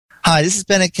Hi, this is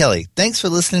Bennett Kelly. Thanks for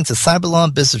listening to Cyberlaw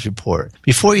and Business Report.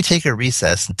 Before you take a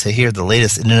recess to hear the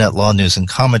latest internet law news and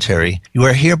commentary, you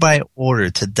are hereby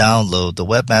ordered to download the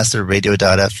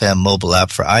WebmasterRadio.fm mobile app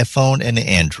for iPhone and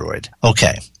Android.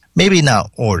 Okay, maybe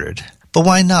not ordered, but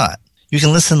why not? You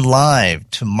can listen live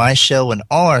to my show and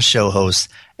all our show hosts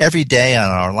every day on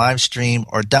our live stream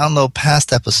or download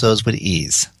past episodes with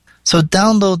ease. So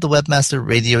download the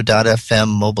WebmasterRadio.fm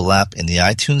mobile app in the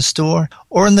iTunes Store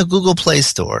or in the Google Play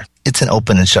Store. It's an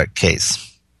open and shut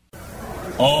case.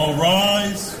 All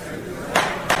rise.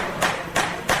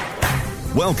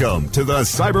 Welcome to the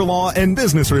Cyberlaw and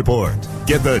Business Report.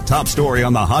 Get the top story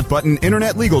on the hot button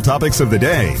internet legal topics of the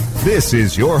day. This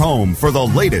is your home for the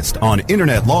latest on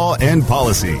internet law and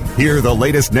policy. Hear the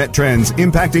latest net trends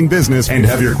impacting business and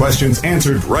have your questions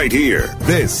answered right here.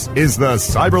 This is the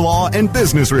Cyberlaw and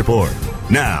Business Report.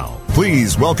 Now,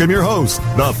 please welcome your host,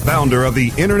 the founder of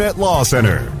the Internet Law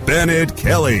Center, Bennett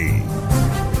Kelly.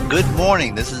 Good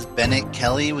morning. This is Bennett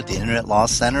Kelly with the Internet Law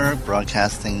Center,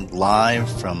 broadcasting live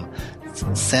from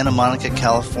Santa Monica,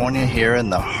 California, here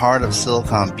in the heart of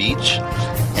Silicon Beach.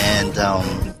 And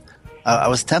I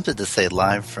was tempted to say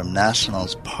live from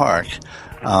Nationals Park.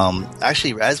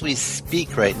 Actually, as we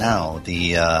speak right now,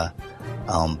 the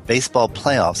baseball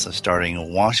playoffs are starting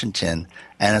in Washington,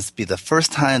 and it's be the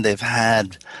first time they've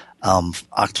had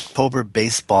October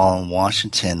baseball in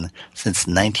Washington since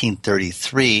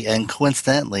 1933, and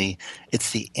coincidentally,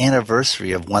 it's the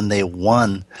anniversary of when they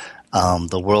won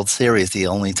the World Series, the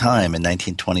only time, in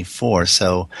 1924.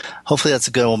 So hopefully that's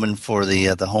a good omen for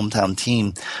the hometown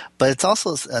team. But it's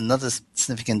also another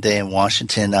significant day in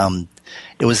Washington.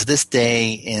 It was this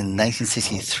day in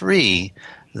 1963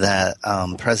 that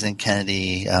President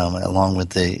Kennedy, along with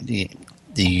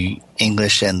the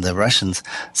English and the Russians,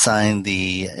 signed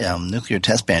the nuclear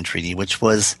test ban treaty, which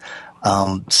was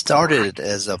started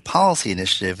as a policy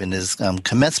initiative in his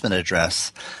commencement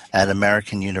address at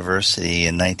American University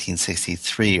in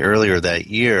 1963, earlier that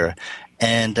year.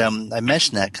 And I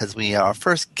mention that because our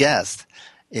first guest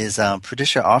is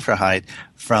Patricia Offerheit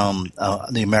from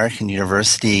the American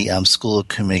University School of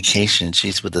Communication.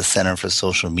 She's with the Center for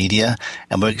Social Media,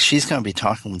 and she's going to be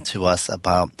talking to us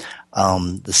about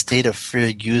the state of fair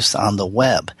use on the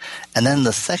web. And then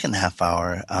the second half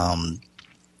hour,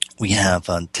 we have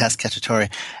Tess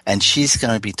Cacciatore, and she's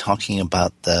going to be talking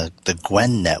about the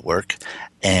Gwen Network,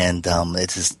 and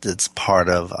it's part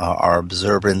of our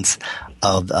observance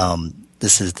of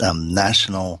this is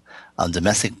National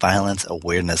Domestic Violence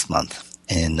Awareness Month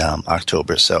in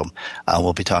October. So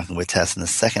we'll be talking with Tess in the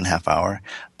second half hour.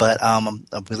 But I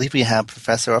believe we have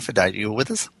Professor Offerheit. You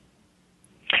with us?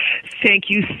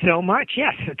 Thank you so much.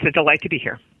 Yes, it's a delight to be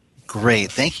here.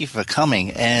 Great. Thank you for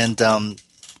coming. And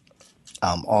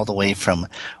all the way from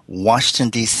Washington,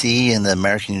 D.C. in the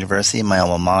American University, my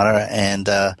alma mater. And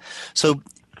so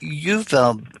you've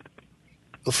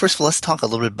first of all, let's talk a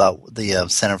little bit about the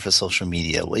Center for Social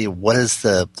Media. What is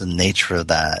the nature of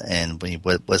that, and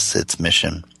what's its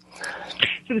mission?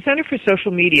 So the Center for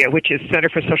Social Media, which is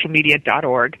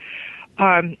centerforsocialmedia.org,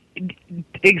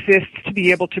 exists to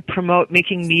be able to promote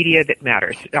making media that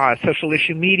matters, social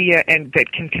issue media, and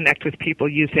that can connect with people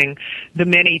using the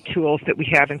many tools that we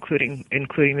have, including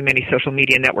the many social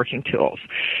media networking tools.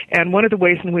 And one of the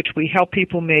ways in which we help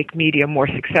people make media more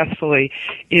successfully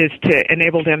is to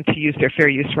enable them to use their fair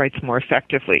use rights more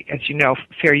effectively. As you know,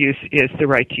 fair use is the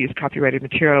right to use copyrighted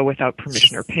material without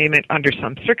permission or payment under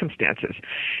some circumstances.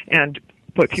 And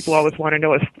what people always want to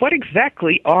know is, what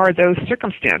exactly are those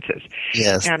circumstances?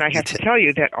 Yes. And I have to tell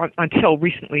you that until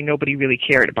recently, nobody really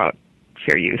cared about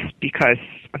fair use because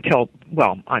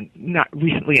not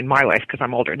recently in my life because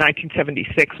I'm older.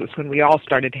 1976 was when we all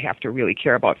started to have to really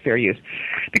care about fair use.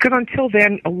 Because until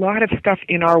then, a lot of stuff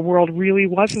in our world really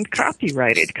wasn't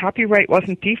copyrighted. Copyright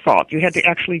wasn't default. You had to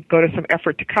actually go to some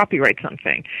effort to copyright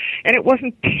something. And it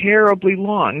wasn't terribly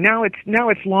long. Now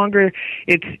it's longer.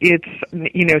 It's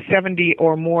 70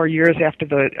 or more years after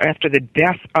the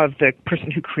death of the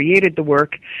person who created the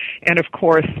work. And of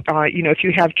course, if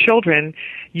you have children,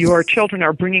 your children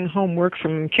are bringing home work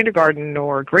from kindergarten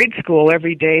or grade school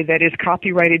every day that is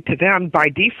copyrighted to them by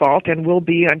default and will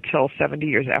be until 70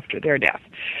 years after their death.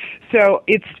 So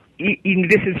this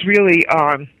is really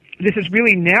this is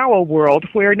really now a world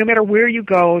where no matter where you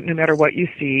go, no matter what you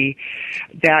see,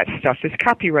 that stuff is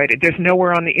copyrighted. There's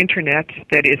nowhere on the internet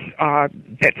that this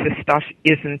stuff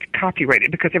isn't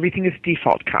copyrighted, because everything is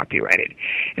default copyrighted.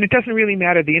 And it doesn't really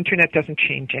matter. The internet doesn't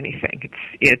change anything.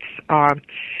 It's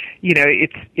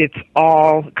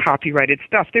all copyrighted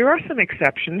stuff. There are some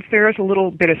exceptions. There is a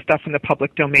little bit of stuff in the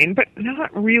public domain, but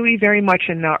not really very much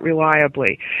and not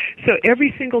reliably. So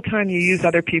every single time you use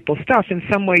other people's stuff, in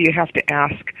some way you have to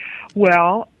ask,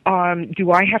 well,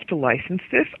 do I have to license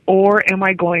this, or am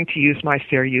I going to use my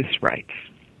fair use rights?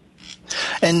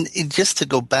 And just to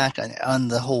go back on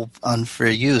the whole on fair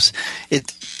use,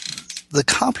 the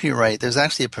copyright, there's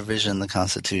actually a provision in the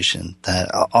Constitution that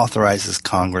authorizes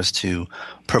Congress to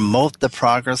promote the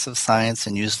progress of science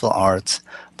and useful arts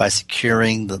by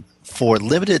securing for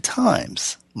limited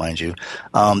times, mind you,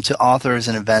 to authors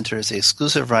and inventors the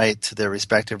exclusive right to their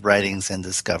respective writings and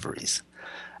discoveries.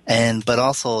 But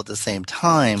also at the same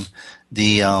time,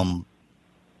 the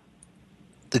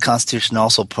Constitution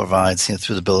also provides,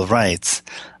 through the Bill of Rights,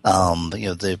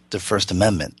 the First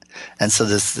Amendment, and so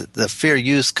the fair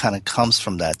use kind of comes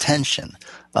from that tension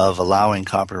of allowing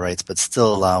copyrights but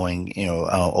still allowing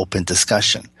open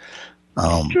discussion.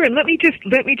 Sure, and let me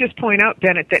just point out,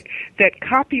 Bennett, that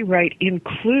copyright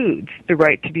includes the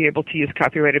right to be able to use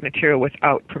copyrighted material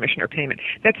without permission or payment.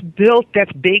 That's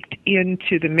baked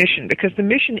into the mission, because the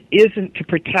mission isn't to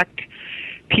protect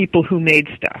people who made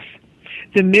stuff.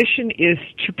 The mission is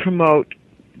to promote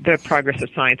the progress of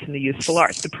science and the useful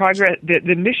arts.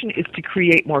 The mission is to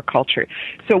create more culture.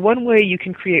 So one way you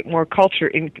can create more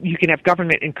culture, and you can have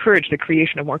government encourage the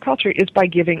creation of more culture, is by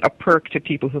giving a perk to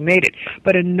people who made it.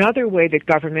 But another way that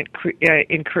government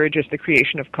encourages the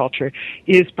creation of culture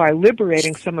is by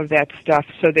liberating some of that stuff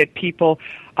so that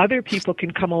other people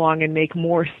can come along and make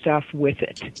more stuff with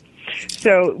it.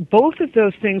 So both of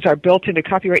those things are built into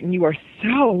copyright, and you are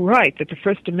so right that the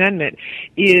First Amendment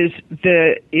is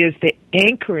the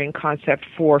anchoring concept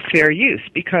for fair use,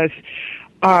 because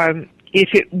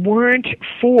if it weren't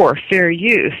for fair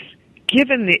use,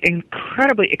 given the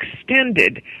incredibly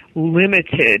extended,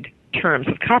 limited terms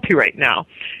of copyright now,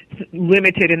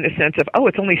 limited in the sense of,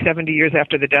 it's only 70 years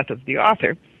after the death of the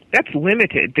author. That's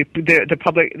limited. The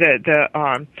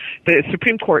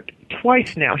Supreme Court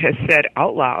twice now has said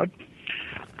out loud,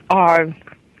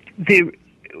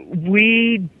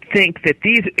 we think that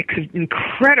these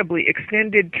incredibly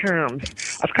extended terms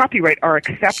of copyright are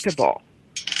acceptable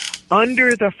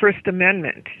under the First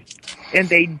Amendment, and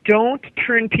they don't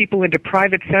turn people into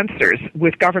private censors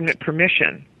with government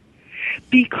permission,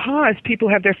 because people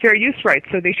have their fair use rights,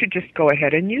 so they should just go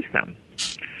ahead and use them.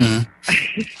 Mm-hmm.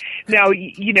 Now,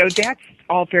 that's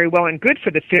all very well and good for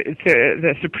the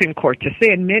Supreme Court to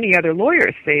say, and many other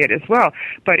lawyers say it as well.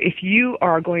 But if you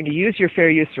are going to use your fair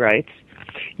use rights,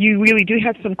 you really do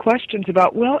have some questions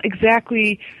about,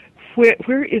 exactly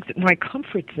where is my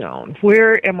comfort zone?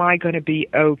 Where am I going to be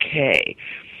okay?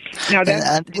 Now,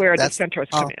 that's where the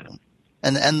centros come in.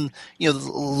 And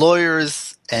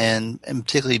lawyers and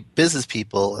particularly business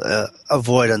people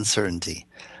avoid uncertainty.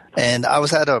 And I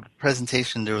was at a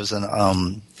presentation. There was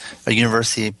a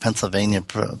University of Pennsylvania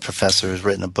professor who's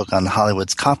written a book on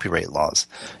Hollywood's copyright laws,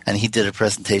 and he did a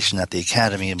presentation at the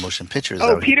Academy of Motion Pictures.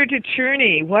 Oh, Peter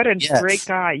DeCherney, what a great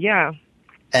guy! Yeah,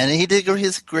 and he did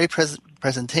his great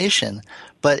presentation.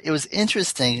 But it was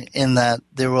interesting in that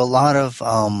there were a lot of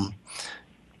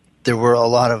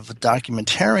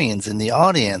documentarians in the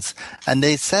audience, and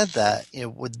they said that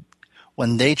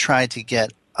when they tried to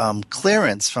get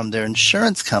clearance from their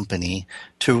insurance company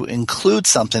to include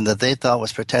something that they thought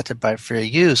was protected by fair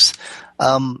use,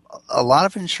 a lot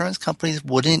of insurance companies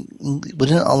wouldn't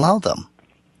allow them.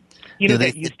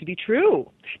 That used to be true.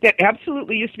 That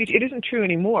absolutely used to be. It isn't true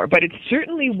anymore, but it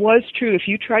certainly was true if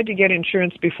you tried to get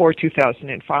insurance before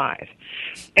 2005.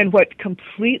 And what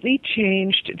completely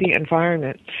changed the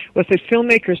environment was that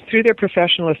filmmakers, through their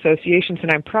professional associations,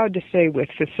 and I'm proud to say with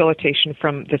facilitation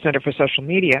from the Center for Social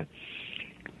Media,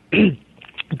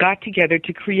 got together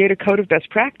to create a code of best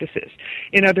practices.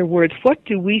 In other words, what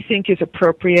do we think is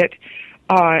appropriate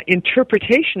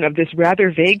interpretation of this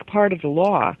rather vague part of the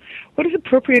law? What is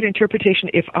appropriate interpretation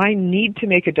if I need to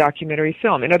make a documentary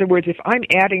film? In other words, if I'm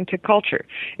adding to culture,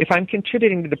 if I'm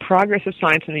contributing to the progress of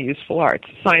science and the useful arts,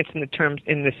 science in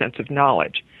the sense of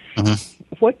knowledge,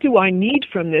 What do I need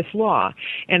from this law?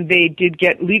 And they did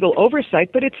get legal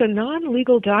oversight, but it's a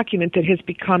non-legal document that has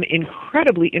become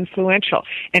incredibly influential.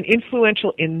 And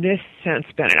influential in this sense,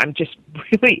 Bennett, I'm just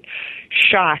really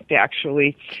shocked,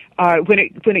 actually. When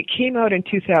it came out in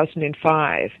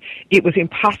 2005, it was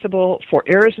impossible for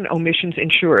errors and omissions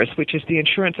insurers, which is the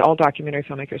insurance all documentary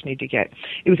filmmakers need to get.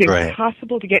 It was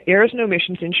impossible to get errors and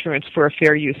omissions insurance for a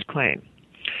fair use claim.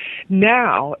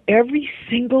 Now, every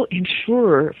single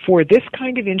insurer for this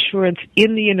kind of insurance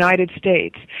in the United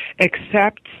States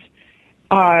accepts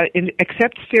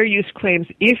fair use claims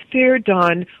if they're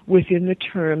done within the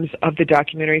terms of the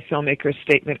documentary filmmaker's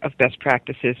statement of best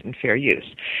practices and fair use.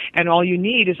 And all you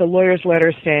need is a lawyer's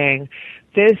letter saying,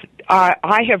 "This,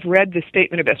 I have read the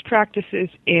statement of best practices,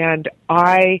 and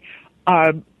I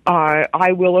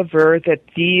will aver that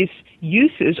these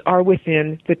uses are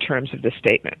within the terms of the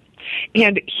statement."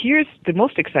 And here's the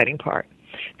most exciting part.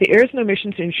 The errors and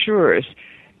omissions insurers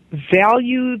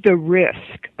value the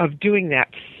risk of doing that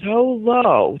so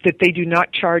low that they do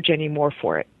not charge any more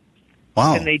for it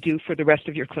than they do for the rest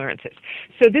of your clearances.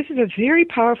 So this is a very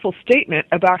powerful statement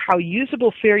about how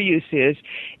usable fair use is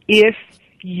if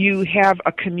you have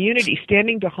a community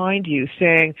standing behind you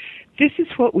saying, this is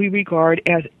what we regard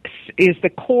as is the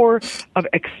core of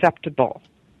acceptable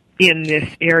in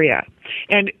this area.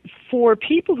 And for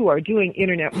people who are doing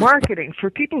internet marketing, for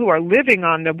people who are living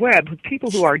on the web, for people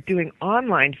who are doing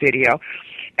online video,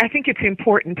 I think it's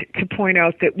important to point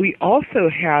out that we also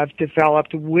have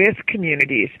developed with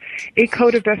communities a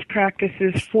code of best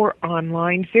practices for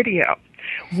online video.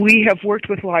 We have worked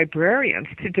with librarians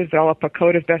to develop a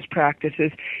code of best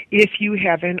practices if you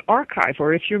have an archive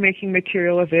or if you're making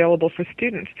material available for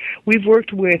students. We've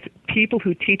worked with people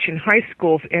who teach in high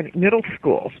schools and middle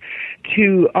schools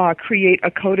to create a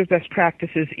code of best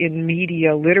practices in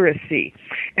media literacy.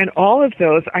 And all of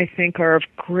those, I think, are of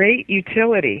great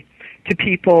utility to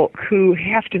people who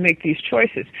have to make these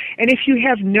choices. And if you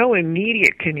have no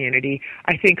immediate community,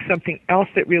 I think something else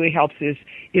that really helps is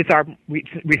our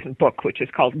recent book, which is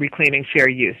called Reclaiming Fair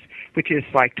Use, which is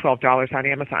like $12 on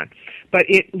Amazon. But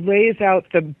it lays out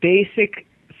the basic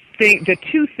thing, the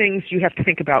two things you have to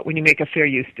think about when you make a fair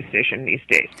use decision these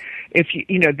days. If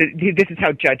this is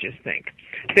how judges think.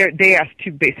 They ask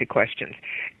two basic questions.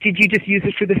 Did you just use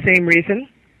it for the same reason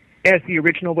as the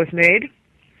original was made?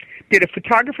 Did a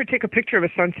photographer take a picture of a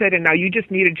sunset and now you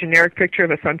just need a generic picture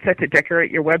of a sunset to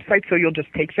decorate your website, so you'll just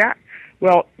take that?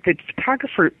 Well, the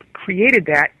photographer created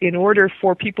that in order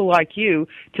for people like you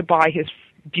to buy his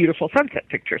beautiful sunset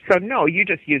picture. So no, you're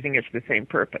just using it for the same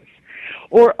purpose.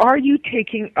 Or are you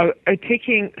taking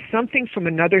something from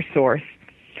another source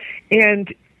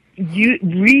and you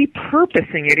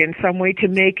repurposing it in some way to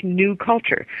make new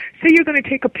culture? Say you're going to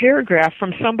take a paragraph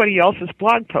from somebody else's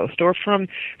blog post or from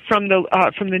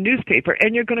the newspaper,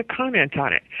 and you're going to comment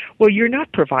on it. Well, you're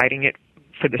not providing it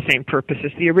for the same purpose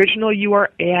as the original. You are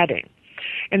adding.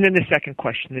 And then the second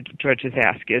question that judges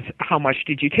ask is, how much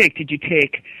did you take? Did you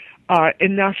take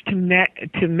enough to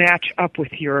match up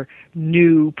with your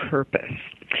new purpose?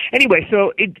 Anyway,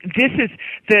 so this is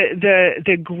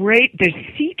the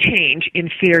sea change in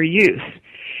fair use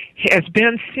has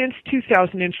been since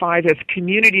 2005 as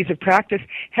communities of practice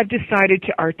have decided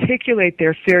to articulate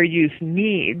their fair use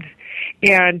needs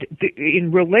and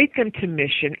relate them to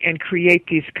mission and create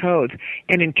these codes.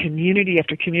 And in community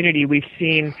after community, we've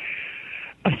seen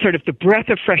a sort of the breath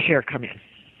of fresh air come in.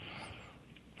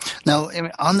 Now,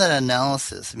 on that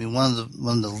analysis, one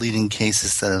of the leading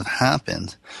cases that have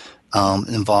happened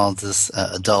involved this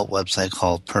adult website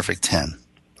called Perfect 10.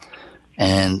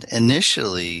 And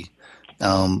initially,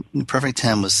 Perfect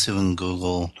 10 was suing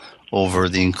Google over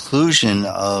the inclusion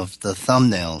of the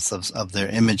thumbnails of their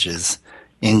images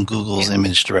in Google's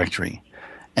image directory.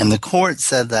 And the court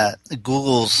said that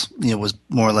Google's was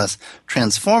more or less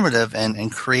transformative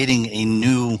and creating a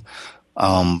new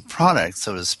product,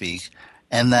 so to speak,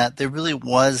 and that there really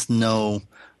was no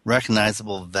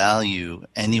recognizable value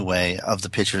anyway of the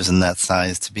pictures in that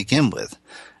size to begin with.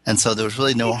 And so there was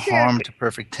really no harm to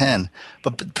Perfect 10.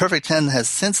 But Perfect 10 has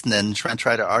since then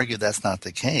tried to argue that's not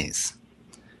the case.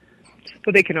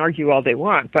 Well, they can argue all they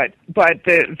want, but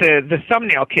the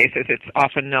thumbnail case, as it's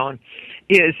often known,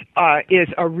 is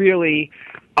a really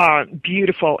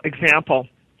beautiful example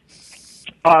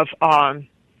of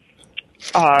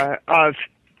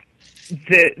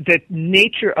the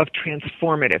nature of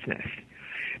transformativeness.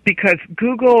 Because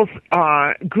Google's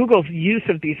use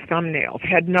of these thumbnails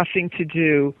had nothing to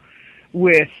do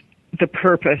with the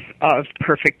purpose of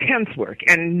Perfect 10's work,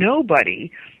 and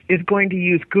nobody is going to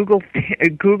use Google's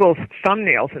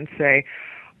thumbnails and say,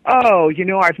 oh,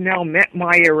 I've now met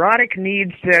my erotic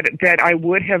needs that I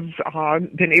would have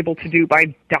been able to do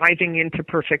by diving into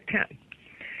Perfect 10.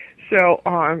 So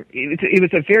it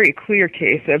was a very clear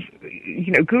case of,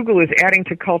 Google is adding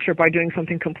to culture by doing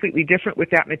something completely different with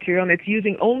that material, and it's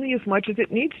using only as much as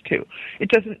it needs to. It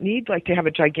doesn't need to have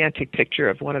a gigantic picture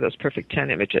of one of those Perfect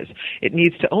 10 images. It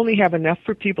needs to only have enough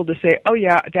for people to say, oh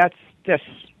yeah, that's this.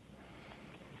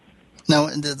 Now,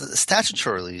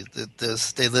 statutorily,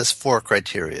 they list 4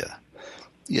 criteria.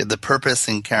 The purpose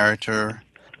and character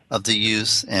of the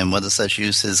use and whether such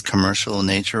use is commercial in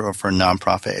nature or for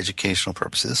nonprofit educational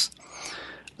purposes.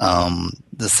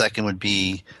 The second would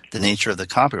be the nature of the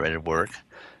copyrighted work.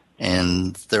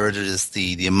 And third is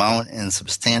the amount and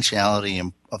substantiality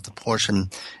of the portion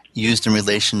used in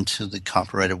relation to the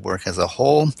copyrighted work as a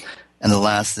whole. And the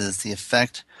last is the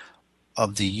effect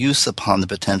of the use upon the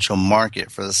potential market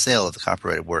for the sale of the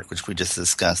copyrighted work, which we just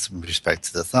discussed with respect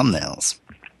to the thumbnails.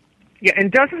 Yeah,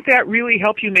 and doesn't that really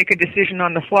help you make a decision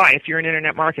on the fly if you're an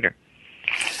internet marketer?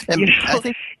 I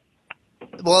think.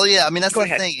 Well, yeah. I mean, that's Go the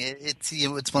ahead. thing.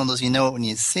 It's one of those, it when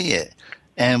you see it,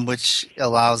 and which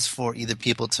allows for either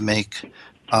people to make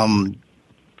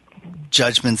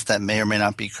judgments that may or may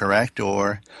not be correct,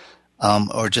 or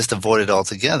just avoid it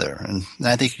altogether. And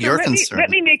I think your concern. Let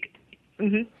me make.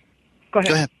 Mm-hmm. Go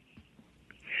ahead.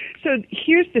 So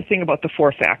here's the thing about the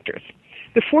 4 factors.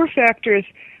 The 4 factors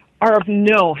are of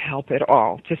no help at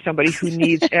all to somebody who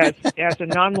needs, as a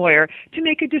non-lawyer, to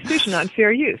make a decision on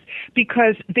fair use,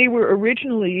 because they were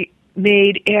originally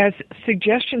made as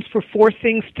suggestions for 4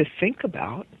 things to think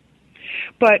about.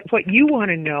 But what you want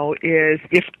to know is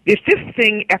if this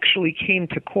thing actually came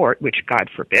to court, which God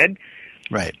forbid,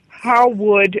 right? How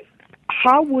would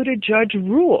a judge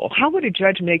rule? How would a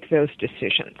judge make those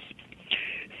decisions?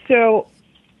 So,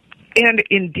 and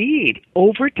indeed,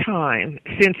 over time,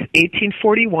 since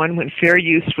 1841, when fair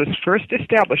use was first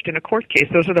established in a court case,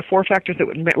 those are the 4 factors that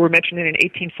were mentioned in an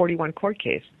 1841 court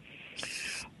case.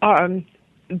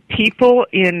 People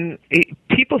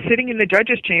sitting in the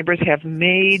judges' chambers have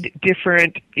made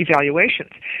different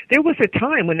evaluations. There was a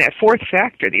time when that 4th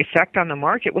factor, the effect on the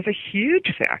market, was a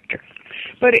huge factor.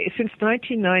 But since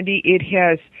 1990, it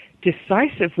has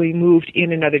decisively moved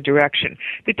in another direction.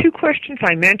 The 2 questions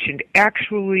I mentioned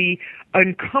actually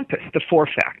encompass the 4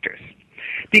 factors.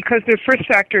 Because the first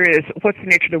factor is what's the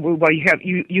nature of the well,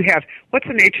 you have what's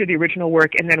the nature of the original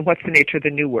work, and then what's the nature of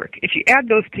the new work. If you add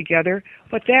those together,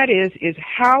 what that is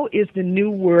how is the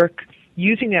new work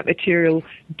using that material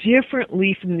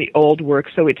differently from the old work,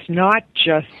 so it's not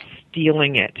just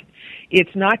stealing it.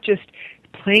 It's not just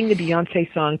playing the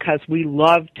Beyonce song because we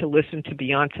love to listen to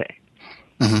Beyonce.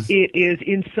 Mm-hmm. It is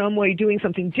in some way doing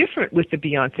something different with the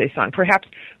Beyonce song, perhaps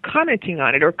commenting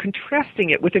on it or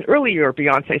contrasting it with an earlier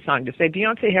Beyonce song to say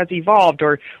Beyonce has evolved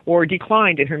or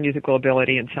declined in her musical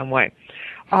ability in some way.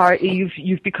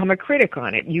 You've become a critic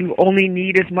on it. You only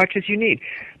need as much as you need.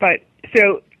 But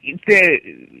so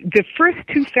the first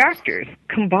 2 factors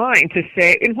combine to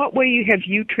say, in what way have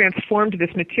you transformed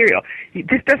this material?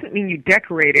 This doesn't mean you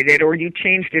decorated it or you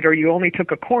changed it or you only took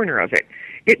a corner of it.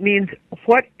 It means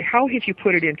how have you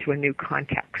put it into a new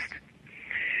context?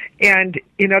 And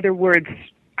in other words,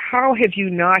 how have you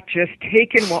not just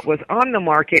taken what was on the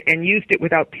market and used it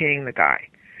without paying the guy?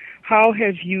 How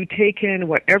have you taken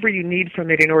whatever you need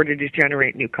from it in order to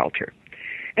generate new culture?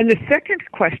 And the second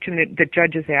question that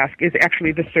judges ask is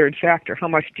actually the 3rd factor. How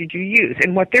much did you use?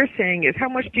 And what they're saying is, how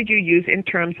much did you use in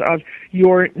terms of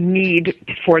your need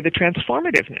for the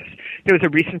transformativeness? There was a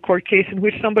recent court case in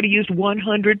which somebody used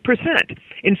 100%.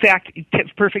 In fact,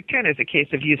 Perfect 10 is a case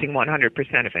of using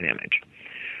 100% of an image.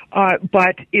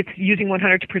 But it's using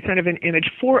 100% of an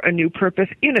image for a new purpose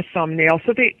in a thumbnail,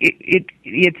 so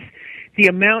it's the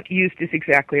amount used is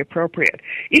exactly appropriate.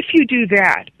 If you do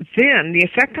that, then the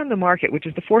effect on the market, which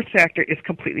is the 4th factor, is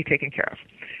completely taken care of.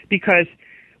 Because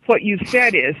what you've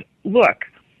said is, look,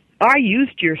 I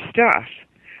used your stuff,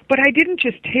 but I didn't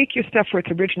just take your stuff for its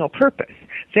original purpose.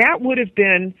 That would have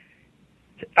been,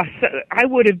 I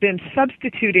would have been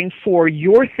substituting for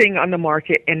your thing on the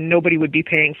market and nobody would be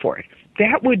paying for it.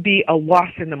 That would be a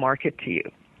loss in the market to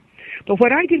you. But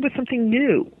what I did was something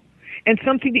new and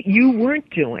something that you weren't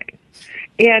doing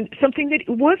and something that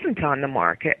wasn't on the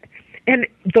market. And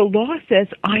the law says,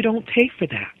 I don't pay for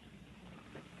that.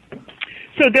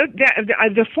 So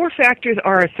the 4 factors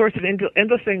are a source of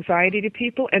endless anxiety to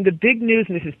people, and the big news,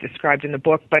 and this is described in the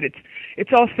book, but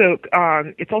it's also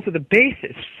the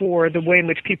basis for the way in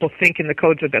which people think in the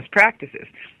codes of best practices.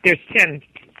 There's 10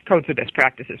 codes of best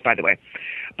practices, by the way,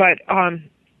 but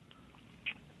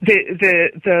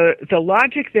the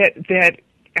logic that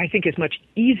I think is much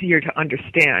easier to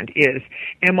understand is,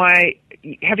 am I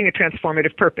having a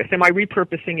transformative purpose? Am I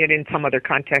repurposing it in some other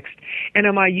context? And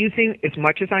am I using as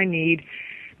much as I need,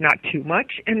 not too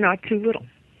much and not too little?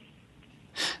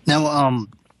 Now, I'm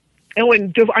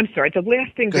sorry, the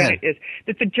last thing, Bennett, is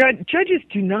that the judges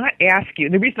do not ask you,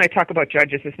 and the reason I talk about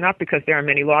judges is not because there are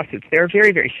many lawsuits. There are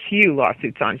very, very few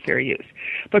lawsuits on fair use,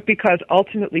 but because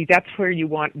ultimately that's where you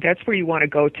want to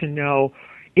go to know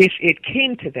if it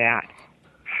came to that,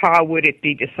 how would it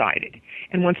be decided?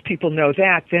 And once people know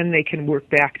that, then they can work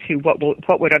back to what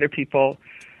would other people,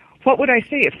 what would I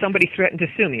say if somebody threatened to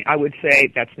sue me? I would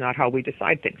say that's not how we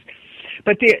decide things.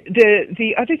 But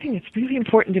the other thing that's really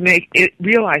important to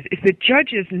realize is that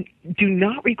judges do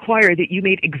not require that you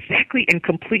made exactly and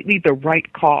completely the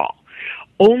right call.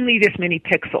 Only this many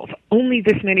pixels, only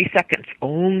this many seconds,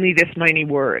 only this many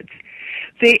words.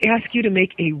 They ask you to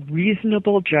make a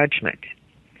reasonable judgment.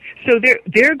 So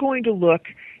they're going to look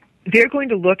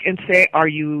and say,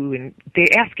 they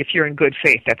ask if you're in good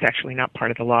faith. That's actually not part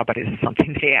of the law, but it is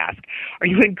something they ask. Are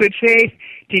you in good faith?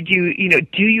 Do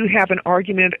you have an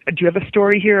argument? Do you have a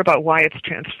story here about why it's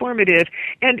transformative?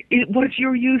 And was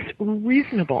your use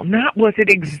reasonable? Not was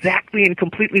it exactly and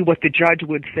completely what the judge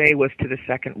would say was to the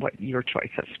second what your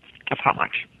choice is of how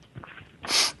much.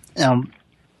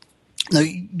 Now,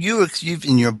 you've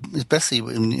especially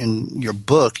in your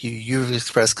book, you've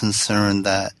expressed concern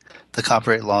that the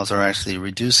copyright laws are actually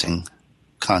reducing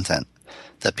content.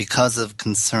 That because of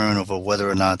concern over whether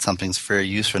or not something's fair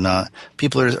use or not,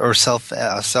 people are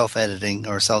self-editing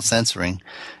or self-censoring,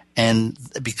 and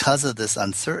because of this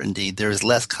uncertainty, there is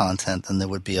less content than there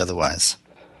would be otherwise.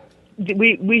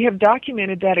 We have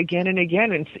documented that again and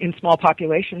again in small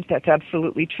populations. That's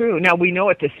absolutely true. Now, we know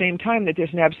at the same time that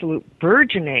there's an absolute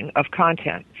burgeoning of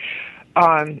content.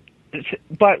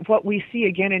 But what we see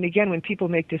again and again when people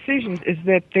make decisions is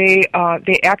that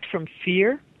they act from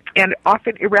fear, and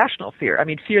often irrational fear. I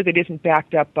mean, fear that isn't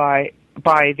backed up by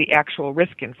the actual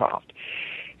risk involved.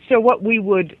 So what we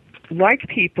would like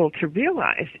people to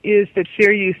realize is that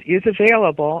fair use is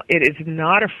available. It is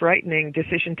not a frightening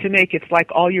decision to make. It's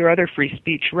like all your other free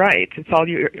speech rights. It's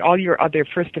all your other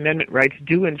First Amendment rights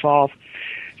do involve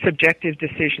subjective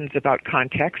decisions about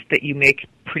context that you make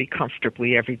pretty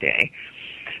comfortably every day.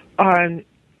 And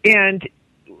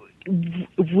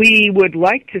we would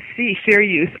like to see fair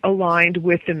use aligned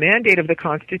with the mandate of the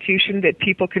Constitution that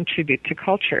people contribute to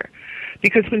culture.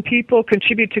 Because when people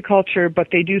contribute to culture, but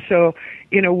they do so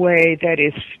in a way that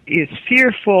is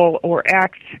fearful or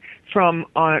acts from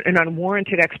an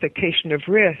unwarranted expectation of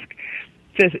risk,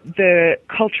 the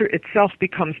culture itself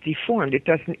becomes deformed.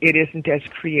 It isn't as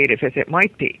creative as it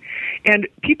might be. And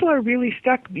people are really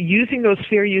stuck using those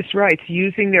fair use rights,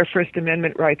 using their First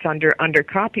Amendment rights under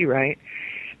copyright,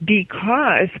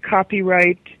 because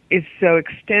copyright is so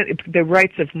the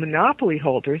rights of monopoly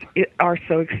holders are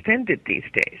so extended these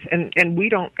days. And we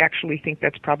don't actually think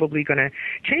that's probably going to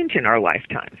change in our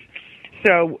lifetimes.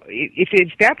 So if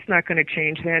that's not going to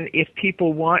change, then if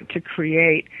people want to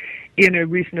create in a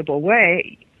reasonable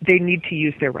way, they need to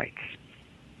use their rights.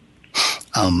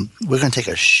 We're going to take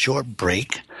a short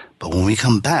break, but when we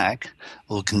come back,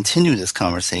 we'll continue this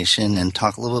conversation and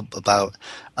talk a little bit about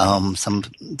some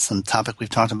topic we've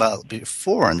talked about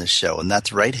before on this show, and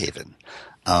that's Right Haven,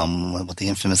 with the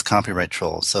infamous copyright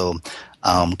trolls. So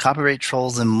copyright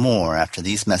trolls and more after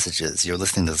these messages. You're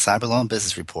listening to the Cyber Law and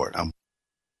Business Report.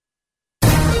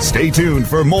 Stay tuned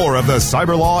for more of the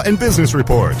Cyber Law and Business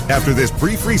Report after this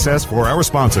brief recess for our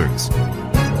sponsors.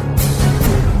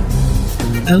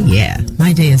 Oh, yeah.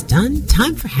 My day is done.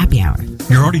 Time for happy hour.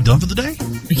 You're already done for the day?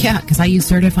 Yeah, because I use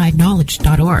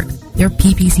CertifiedKnowledge.org. Their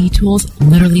PPC tools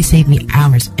literally save me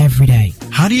hours every day.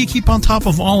 How do you keep on top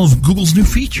of all of Google's new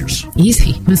features?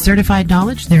 Easy. With Certified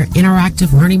Knowledge, their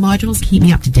interactive learning modules keep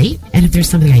me up to date. And if there's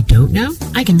something I don't know,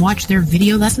 I can watch their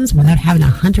video lessons without having to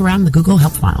hunt around the Google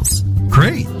Help files.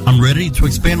 Great. I'm ready to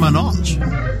expand my knowledge.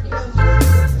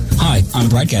 Hi, I'm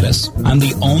Brett Geddes. I'm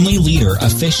the only leader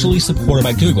officially supported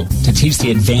by Google to teach the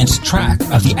advanced track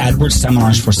of the AdWords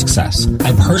Seminars for Success.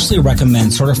 I personally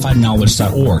recommend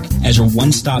CertifiedKnowledge.org as your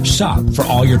one-stop shop for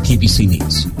all your PPC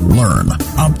needs. Learn,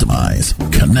 optimize,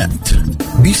 connect.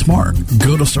 Be smart.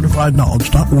 Go to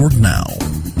CertifiedKnowledge.org now.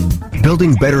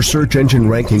 Building better search engine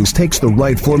rankings takes the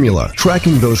right formula.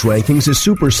 Tracking those rankings is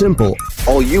super simple.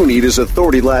 All you need is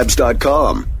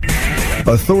AuthorityLabs.com.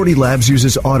 Authority Labs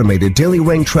uses automated daily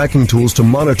rank tracking tools to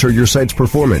monitor your site's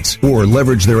performance or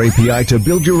leverage their API to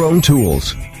build your own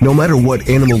tools. No matter what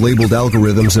animal-labeled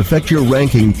algorithms affect your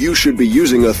ranking, you should be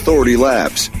using Authority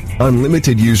Labs.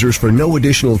 Unlimited users for no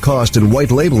additional cost and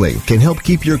white labeling can help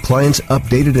keep your clients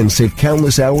updated and save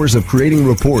countless hours of creating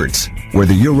reports.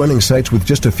 Whether you're running sites with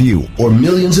just a few or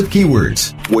millions of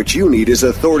keywords, what you need is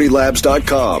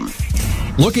authoritylabs.com.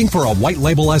 Looking for a white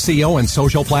label SEO and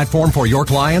social platform for your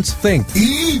clients? Think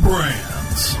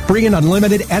eBrands. Free and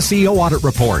unlimited SEO audit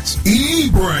reports.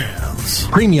 eBrands.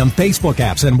 Premium Facebook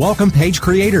apps and welcome page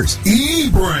creators.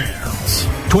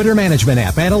 eBrands. Twitter management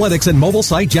app, analytics, and mobile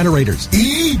site generators.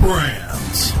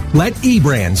 eBrands. Let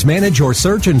eBrands manage your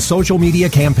search and social media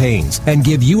campaigns and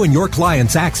give you and your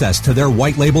clients access to their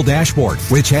white label dashboard,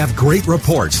 which have great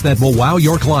reports that will wow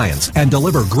your clients and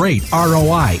deliver great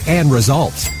ROI and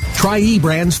results. Try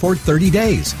eBrands for 30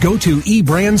 days. Go to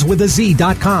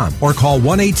eBrandsWithAZ.com or call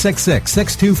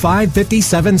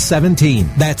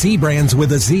 1-866-625-5717. That's eBrands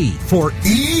with a Z for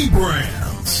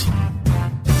eBrands.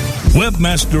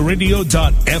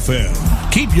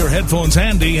 Webmasterradio.fm. Keep your headphones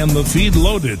handy and the feed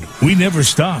loaded. We never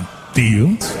stop. Do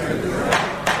you?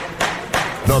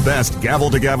 The best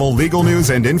gavel-to-gavel legal news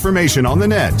and information on the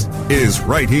net is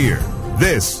right here.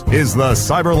 This is the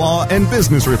Cyber Law and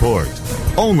Business Report,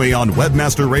 only on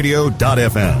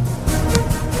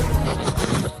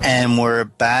webmasterradio.fm. And we're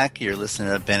back. You're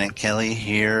listening to Bennett Kelly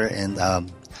here in the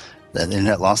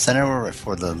Internet Law Center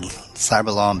for the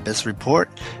Cyber Law and Business Report.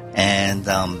 And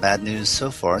bad news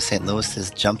so far, St. Louis has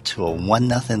jumped to a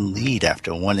 1-0 lead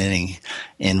after one inning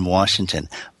in Washington.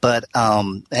 But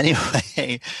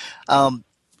anyway,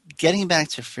 getting back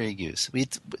to fair use,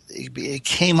 it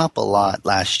came up a lot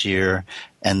last year,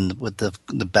 and with the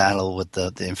battle with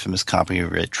the infamous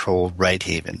copyright troll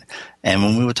Righthaven. And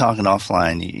when we were talking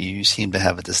offline, you seem to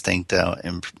have a distinct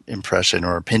impression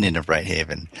or opinion of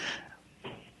Righthaven.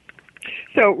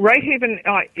 So Righthaven,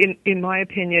 in my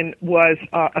opinion, was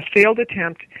a failed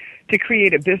attempt to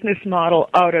create a business model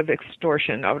out of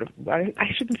extortion. I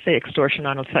shouldn't say extortion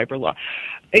on cyber law.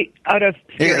 Out of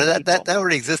that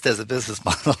already exists as a business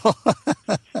model.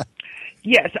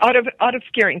 Yes, out of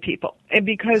scaring people, and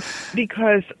because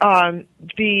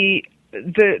the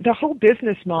whole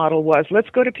business model was, let's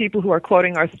go to people who are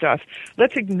quoting our stuff.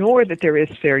 Let's ignore that there is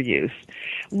fair use.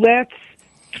 Let's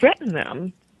threaten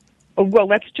them. Well,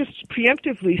 let's just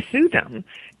preemptively sue them,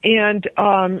 and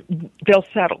they'll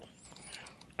settle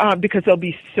because they'll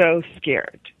be so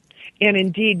scared. And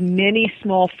indeed, many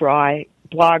small fry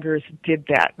bloggers did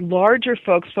that. Larger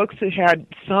folks who had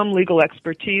some legal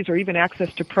expertise or even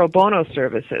access to pro bono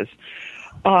services,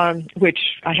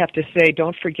 which I have to say,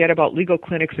 don't forget about legal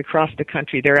clinics across the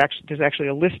country. There's actually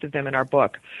a list of them in our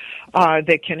book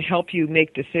that can help you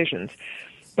make decisions.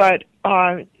 But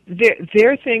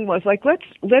their thing was like, let's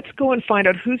go and find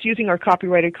out who's using our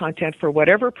copyrighted content for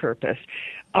whatever purpose,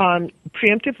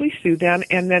 preemptively sue them,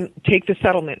 and then take the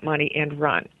settlement money and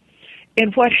run.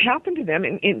 And what happened to them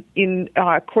in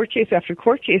court case after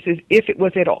court case is, if it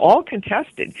was at all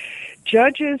contested,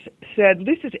 judges said,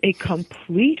 this is a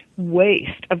complete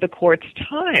waste of the court's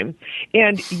time,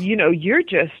 and you're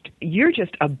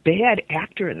just a bad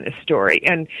actor in this story.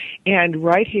 And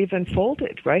Righthaven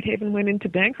folded. Righthaven went into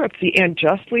bankruptcy, and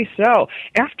justly so,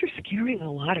 after scaring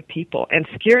a lot of people and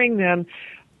scaring them.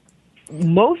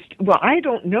 I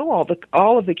don't know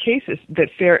all of the cases that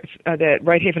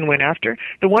Righthaven went after.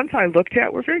 The ones I looked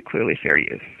at were very clearly fair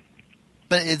use.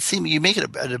 But it seems you make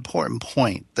it an important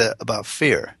point about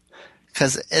fear,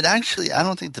 because I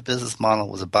don't think the business model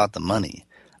was about the money.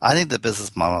 I think the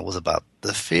business model was about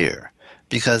the fear,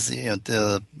 because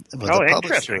the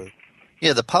publisher.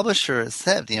 Yeah, the publisher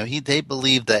said they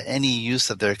believed that any use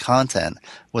of their content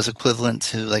was equivalent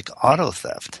to like auto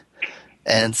theft.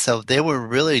 And so they were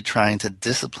really trying to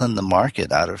discipline the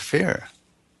market out of fear.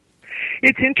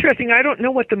 It's interesting. I don't know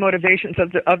what the motivations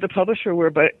of the publisher were,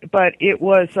 but it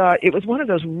was one of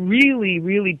those really,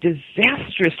 really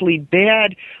disastrously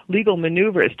bad legal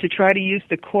maneuvers to try to use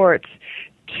the courts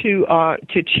to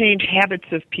change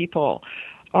habits of people.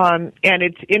 And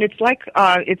it's like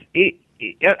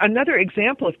another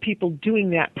example of people doing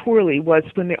that poorly was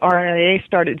when the RIAA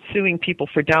started suing people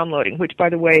for downloading, which, by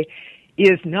the way,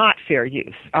 is not fair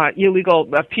use. Illegal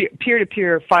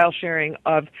peer-to-peer file sharing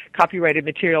of copyrighted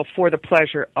material for the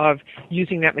pleasure of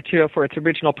using that material for its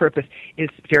original purpose is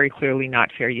very clearly not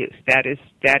fair use. That is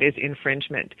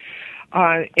infringement.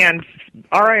 And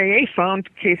RIAA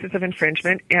found cases of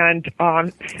infringement and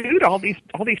sued all these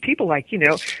people, like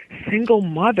single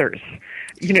mothers.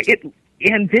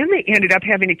 then they ended up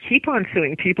having to keep on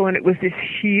suing people, and it was this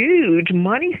huge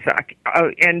money suck,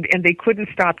 and they couldn't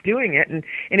stop doing it, and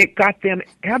it got them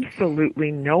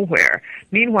absolutely nowhere.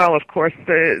 Meanwhile, of course,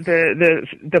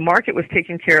 the market was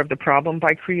taking care of the problem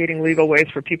by creating legal ways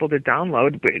for people to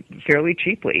download fairly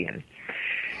cheaply,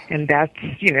 and that's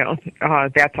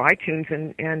that's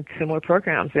iTunes and similar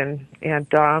programs and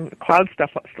cloud stuff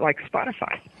like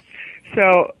Spotify.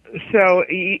 So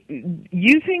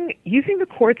using the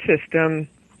court system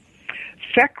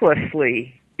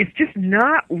fecklessly is just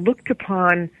not looked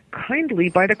upon kindly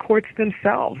by the courts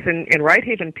themselves. And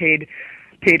Righthaven paid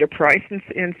a price,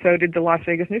 and so did the Las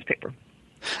Vegas newspaper.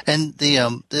 And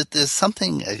there's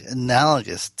something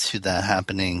analogous to that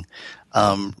happening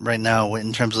right now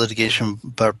in terms of litigation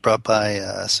brought by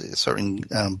a certain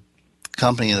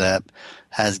company that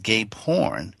has gay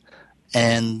porn.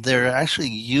 And they're actually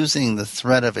using the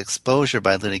threat of exposure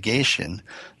by litigation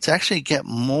to actually get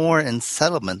more in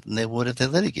settlement than they would if they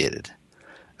litigated.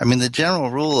 I mean, the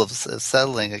general rule of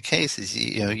settling a case is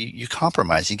you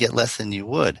compromise, you get less than you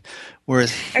would.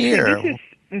 Whereas here,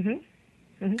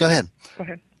 Go ahead.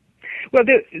 Well,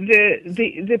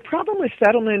 the problem with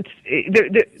settlements,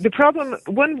 the problem,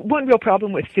 one real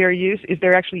problem with fair use is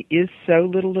there actually is so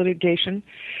little litigation.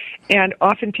 And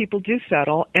often people do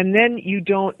settle, and then you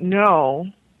don't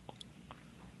know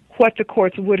what the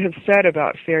courts would have said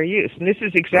about fair use. And this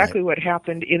is exactly what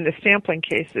happened in the sampling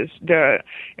cases,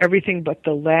 everything but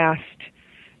the last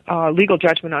legal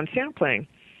judgment on sampling.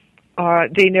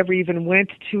 They never even went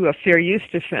to a fair use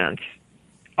defense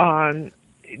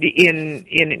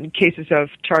in cases of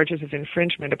charges of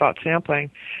infringement about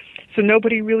sampling. So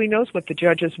nobody really knows what the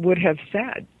judges would have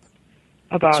said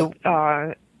about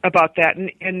that,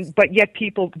 but yet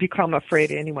people become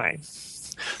afraid anyway.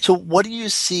 So what do you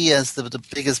see as the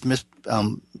biggest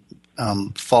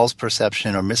false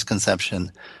perception or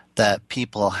misconception that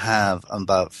people have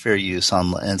about fair use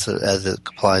as it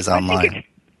applies online?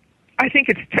 I think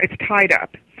it's tied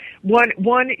up.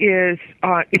 One is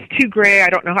it's too gray. I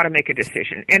don't know how to make a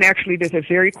decision. And actually, there's a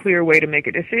very clear way to make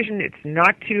a decision. It's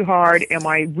not too hard. Am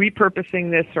I repurposing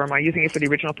this, or am I using it for the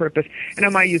original purpose? And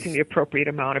am I using the appropriate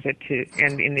amount of it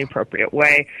and in the appropriate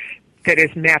way that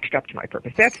is matched up to my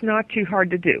purpose? That's not too hard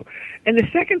to do. And the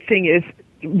second thing is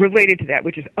related to that,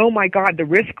 which is, oh my God, the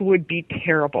risk would be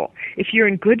terrible. If you're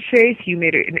in good faith, you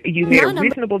made a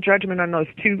reasonable judgment on those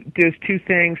two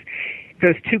things,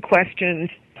 those two questions.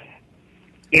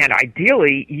 And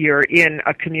ideally, you're in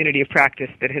a community of practice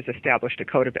that has established a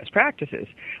code of best practices.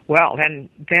 Well, then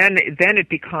it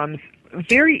becomes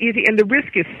very easy, and the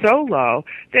risk is so low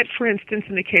that, for instance,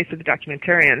 in the case of the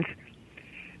documentarians,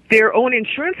 their own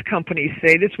insurance companies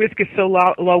say this risk is so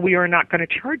low we are not going to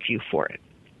charge you for it.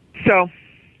 So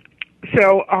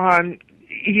I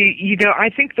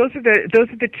think those are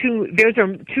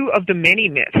two of the many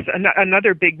myths.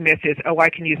 Another big myth is, I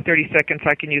can use 30 seconds,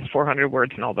 I can use 400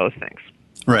 words, and all those things.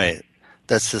 Right.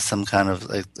 That's just some kind of,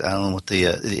 I don't know what the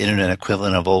internet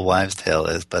equivalent of old wives' tale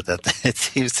is, but that it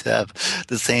seems to have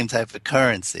the same type of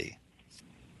currency.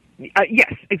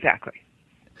 Yes, exactly.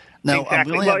 No,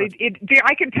 exactly. Well,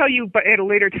 I can tell you, but at a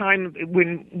later time,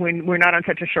 when we're not on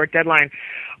such a short deadline,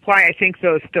 why I think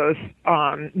those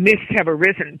myths have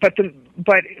arisen. But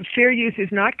fair use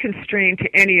is not constrained to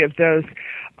any of those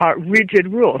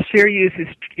rigid rules. Fair use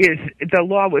is the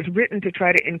law was written to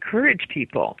try to encourage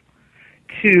people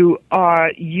to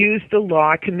use the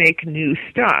law to make new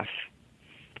stuff,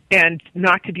 and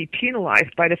not to be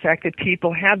penalized by the fact that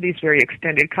people have these very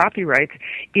extended copyrights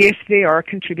if they are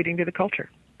contributing to the culture.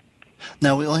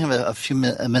 Now, we only have a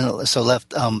minute or so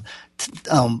left.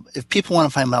 If people want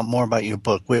to find out more about your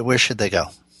book, where should they go?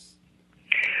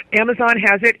 Amazon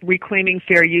has it, Reclaiming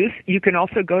Fair Use. You can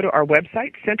also go to our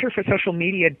website,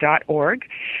 centerforsocialmedia.org.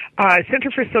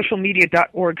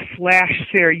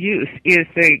 Centerforsocialmedia.org/fair use is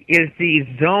the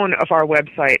zone of our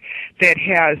website that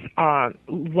has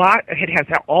it has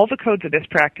all the codes of best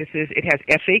practices. It has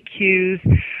FAQs.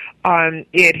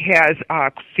 It has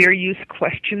fair use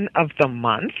question of the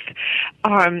month.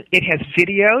 It has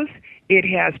videos. It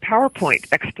has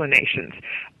PowerPoint explanations.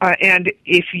 And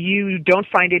if you don't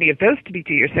find any of those to be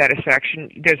to your satisfaction,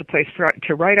 there's a place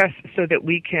to write us so that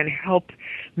we can help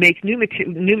make new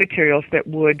materials that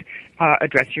would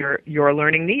address your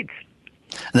learning needs.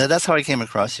 And that's how I came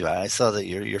across you. I saw that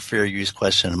your fair use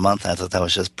question a month. I thought that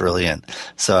was just brilliant.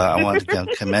 So I wanted to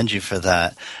commend you for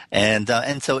that. And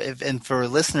so for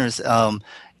listeners,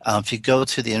 if you go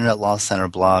to the Internet Law Center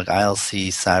blog,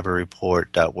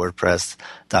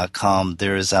 ilccyberreport.wordpress.com,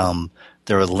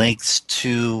 there are links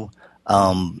to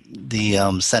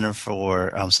the Center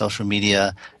for Social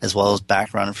Media, as well as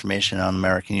background information on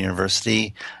American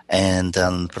University and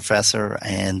professor,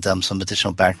 and some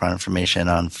additional background information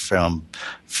on from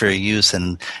fair use.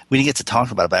 And we didn't get to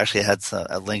talk about it, but I actually had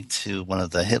a link to one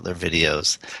of the Hitler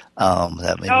videos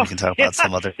that maybe we can talk about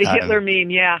some other time. The Hitler meme,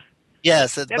 yeah.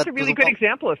 Yes, that's a really good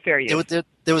example of fair use.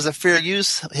 There was a fair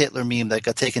use Hitler meme that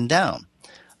got taken down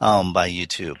by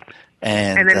YouTube,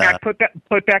 and then got put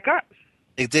back up.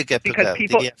 It did get put back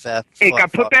up. It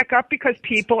got put back up because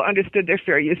people understood their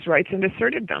fair use rights and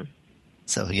asserted them.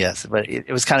 So yes, but it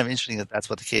was kind of interesting that that's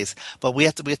what the case. But we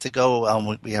have to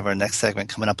go. We have our next segment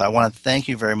coming up. I want to thank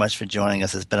you very much for joining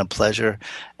us. It's been a pleasure,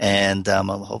 and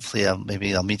hopefully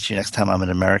maybe I'll meet you next time I'm an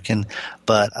American.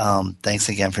 But thanks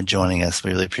again for joining us.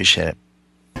 We really appreciate it.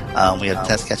 We have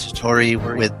Tess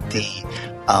Cacciatore with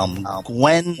the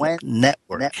Gwen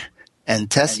Network. And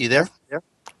Tess, you there?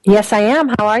 Yes, I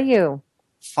am. How are you?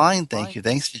 Fine, thank you.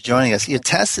 Thanks for joining us.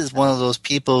 Tess is one of those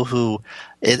people who,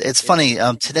 it's funny,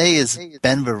 today is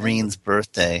Ben Vereen's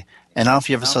birthday, and I don't know if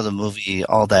you ever saw the movie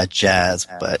All That Jazz,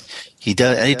 but he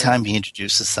does, anytime he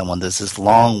introduces someone, there's this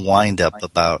long wind-up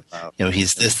about,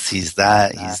 he's this, he's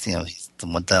that, he's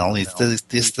only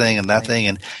this thing and that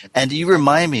thing, and you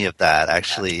remind me of that,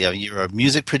 actually. You're a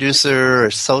music producer,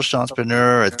 a social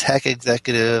entrepreneur, a tech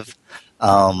executive.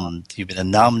 You've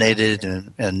been nominated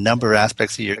in a number of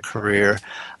aspects of your career.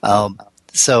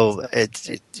 So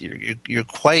you're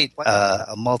quite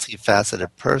a multifaceted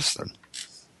person.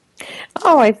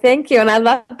 Oh, I thank you. And I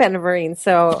love Ben Vereen.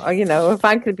 So, if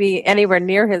I could be anywhere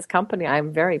near his company,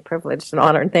 I'm very privileged and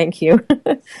honored. Thank you.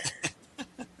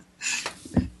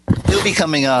 He'll be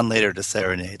coming on later to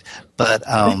serenade. But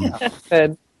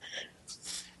good.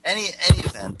 Any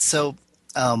event. So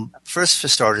first, for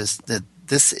starters,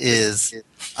 This is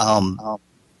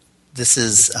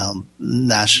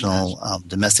National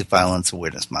Domestic Violence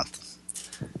Awareness Month,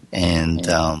 and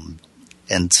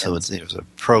so there's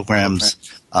programs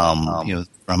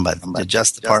run by the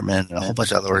Justice Department and a whole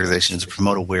bunch of other organizations to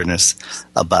promote awareness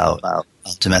about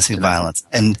domestic violence.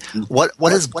 And what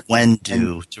does Gwen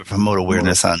do to promote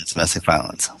awareness on domestic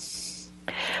violence?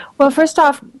 Well, first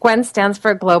off, GWEN stands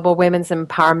for Global Women's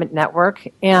Empowerment Network,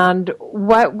 and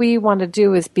what we want to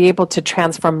do is be able to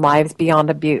transform lives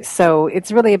beyond abuse. So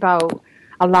it's really about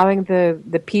allowing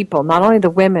the people, not only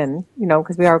the women,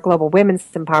 because we are a Global Women's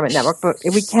Empowerment Network, but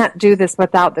we can't do this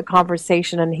without the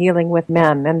conversation and healing with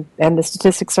men, and the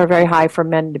statistics are very high for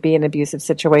men to be in abusive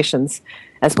situations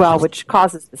as well, which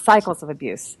causes the cycles of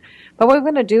abuse. But what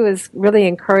we're going to do is really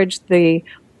encourage the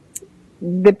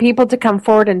people to come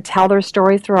forward and tell their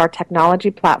story through our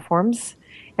technology platforms,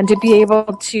 and to be able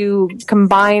to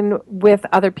combine with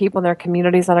other people in their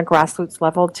communities on a grassroots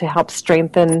level to help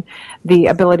strengthen the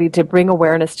ability to bring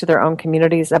awareness to their own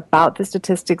communities about the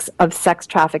statistics of sex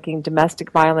trafficking, domestic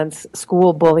violence,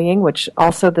 school bullying, which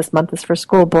also this month is for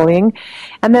school bullying.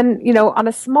 And then, on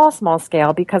a small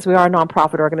scale, because we are a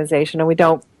nonprofit organization and we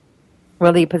don't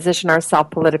really position ourselves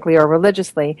politically or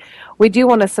religiously, we do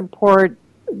want to support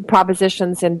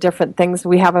propositions in different things.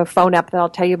 We have a phone app that I'll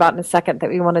tell you about in a second that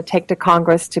we want to take to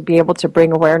Congress to be able to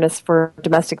bring awareness for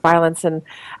domestic violence. And,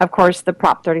 of course, the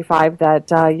Prop 35 that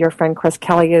your friend Chris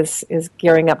Kelly is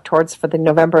gearing up towards for the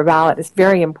November ballot is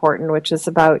very important, which is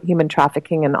about human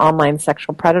trafficking and online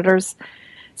sexual predators.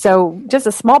 So just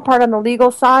a small part on the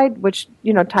legal side, which,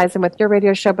 ties in with your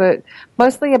radio show, but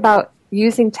mostly about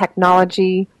using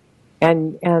technology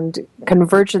and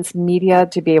convergence media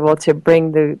to be able to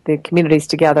bring the communities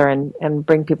together and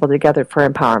bring people together for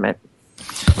empowerment.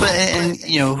 But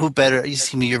who better?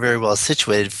 You're very well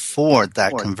situated for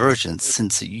that convergence,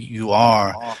 since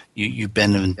you've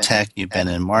been in tech, you've been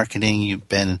in marketing, you've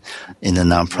been in the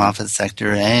nonprofit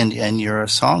sector, and you're a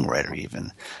songwriter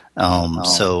even.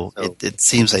 So it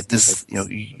seems like this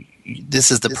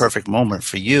this is the perfect moment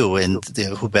for you, and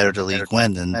who better to lead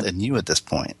Gwen than you at this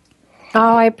point?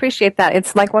 Oh, I appreciate that.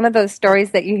 It's like one of those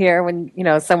stories that you hear when,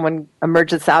 someone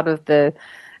emerges out of the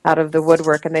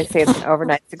woodwork and they say it's an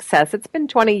overnight success. It's been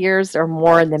 20 years or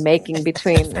more in the making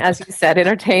between, as you said,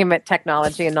 entertainment,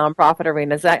 technology, and nonprofit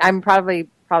arenas. I'm probably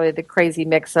the crazy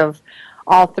mix of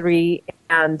all three,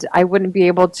 and I wouldn't be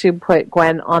able to put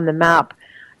Gwen on the map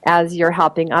as you're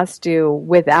helping us do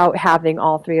without having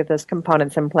all three of those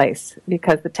components in place,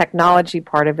 because the technology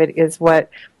part of it is what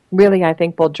really, I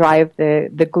think, will drive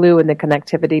the glue and the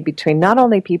connectivity between not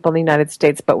only people in the United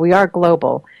States, but we are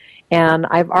global. And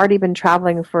I've already been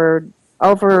traveling for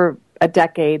over a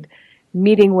decade,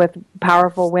 meeting with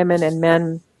powerful women and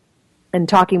men and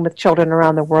talking with children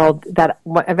around the world, that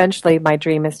eventually my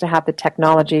dream is to have the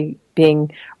technology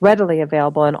being readily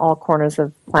available in all corners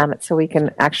of the planet so we can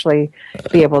actually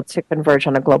be able to converge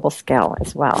on a global scale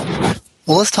as well.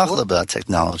 Well, let's talk a little bit about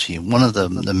technology. One of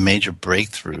the major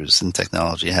breakthroughs in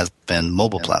technology has been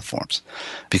mobile platforms,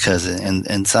 because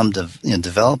in some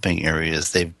developing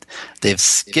areas they've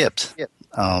skipped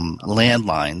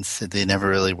landlines. They never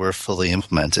really were fully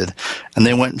implemented, and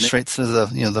they went straight to the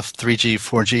 3G,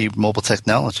 4G mobile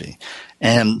technology.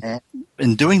 And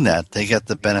in doing that, they get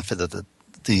the benefit of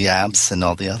the apps and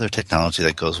all the other technology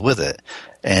that goes with it.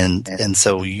 And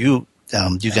so you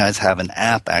guys have an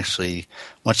app, actually.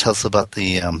 Why don't you tell us about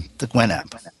the Gwen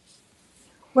app?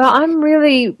 Well, I'm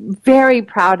really very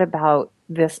proud about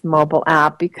this mobile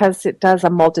app because it does a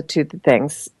multitude of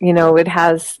things. It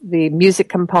has the music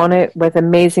component with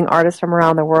amazing artists from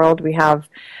around the world. We have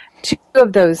 2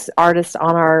 of those artists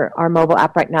on our mobile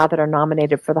app right now that are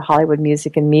nominated for the Hollywood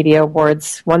Music and Media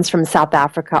Awards. One's from South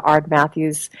Africa, Ard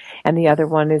Matthews, and the other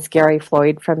one is Gary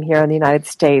Floyd from here in the United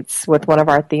States with one of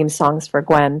our theme songs for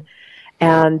Gwen.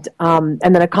 And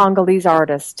then a Congolese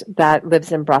artist that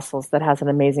lives in Brussels that has an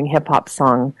amazing hip-hop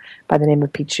song by the name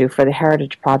of Pichu for the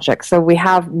Heritage Project. So we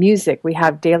have music. We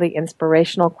have daily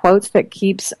inspirational quotes that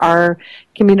keeps our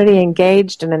community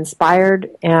engaged and inspired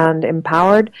and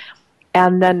empowered.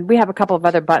 And then we have a couple of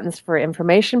other buttons for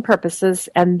information purposes.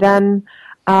 And then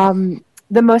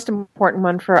the most important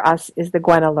one for us is the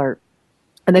Gwen Alert.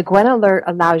 And the Gwen Alert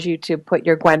allows you to put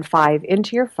your Gwen 5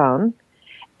 into your phone,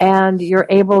 and you're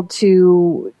able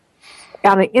to,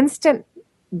 on an instant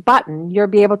button, you'll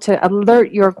be able to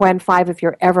alert your Gwen 5 if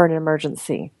you're ever in an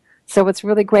emergency. So what's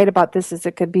really great about this is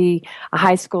it could be a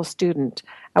high school student,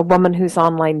 a woman who's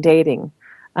online dating,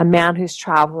 a man who's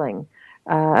traveling,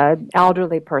 an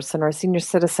elderly person or a senior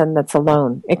citizen that's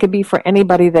alone. It could be for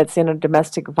anybody that's in a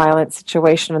domestic violence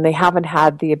situation and they haven't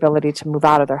had the ability to move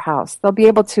out of their house. They'll be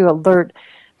able to alert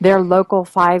their local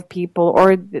 5 people,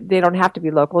 or they don't have to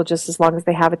be local, just as long as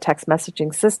they have a text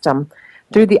messaging system.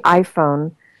 Through the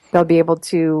iPhone, they'll be able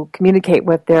to communicate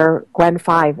with their Gwen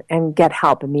 5 and get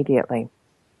help immediately.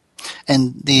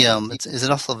 And is it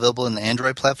also available in the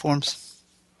Android platforms?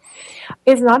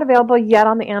 It's not available yet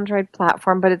on the Android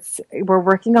platform, but we're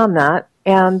working on that.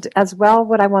 And as well,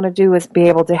 what I want to do is be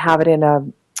able to have it in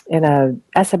a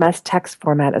SMS text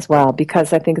format as well,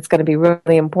 because I think it's going to be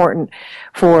really important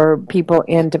for people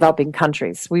in developing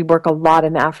countries. We work a lot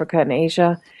in Africa and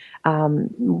Asia.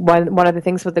 One of the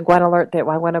things with the Gwen Alert that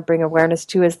I want to bring awareness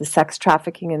to is the sex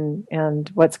trafficking and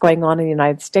what's going on in the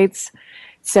United States.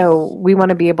 So we want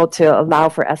to be able to allow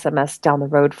for SMS down the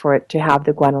road for it to have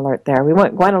the Gwen Alert there. We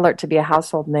want Gwen Alert to be a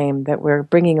household name that we're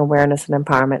bringing awareness and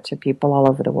empowerment to people all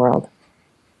over the world.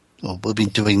 Well, we'll be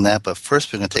doing that, but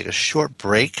first we're going to take a short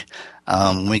break.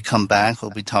 When we come back, we'll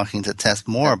be talking to Tess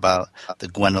more about the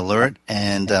Gwen Alert,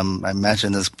 and I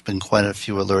imagine there's been quite a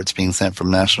few alerts being sent from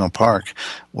National Park,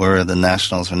 where the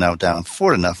Nationals are now down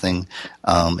 4-0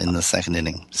 in the second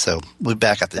inning. So we'll be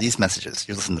back after these messages.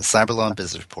 You're listening to Cyber Law and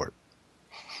Business Report.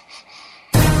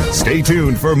 Stay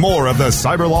tuned for more of the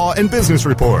Cyber Law and Business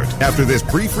Report after this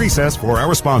brief recess for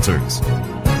our sponsors.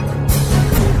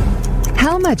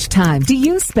 How much time do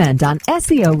you spend on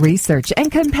SEO research and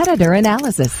competitor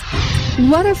analysis?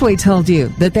 What if we told you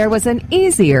that there was an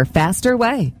easier, faster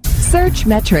way?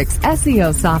 Searchmetrics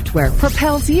SEO software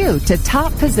propels you to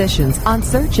top positions on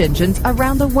search engines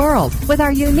around the world with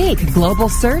our unique global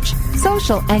search,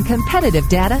 social, and competitive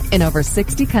data in over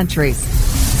 60 countries.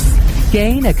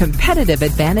 Gain a competitive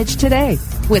advantage today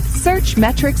with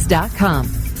Searchmetrics.com.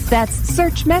 That's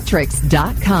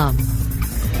Searchmetrics.com.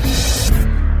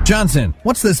 Johnson,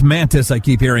 what's this Mantis I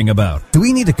keep hearing about? Do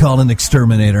we need to call an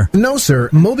exterminator? No, sir.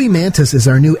 Moby Mantis is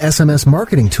our new SMS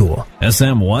marketing tool.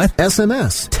 SM what?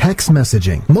 SMS, text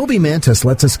messaging. Moby Mantis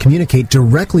lets us communicate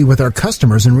directly with our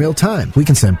customers in real time. We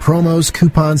can send promos,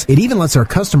 coupons. It even lets our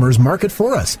customers market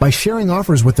for us by sharing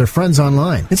offers with their friends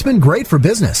online. It's been great for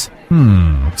business.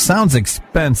 Sounds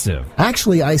expensive.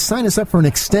 Actually, I signed us up for an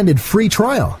extended free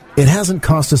trial. It hasn't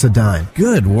cost us a dime.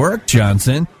 Good work,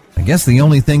 Johnson. I guess the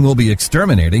only thing we'll be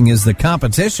exterminating is the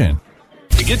competition.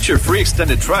 To get your free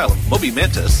extended trial of Moby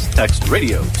Mantis, text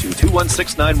radio to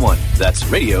 21691. That's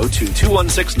radio to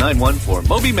 21691 for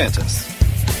Moby Mantis.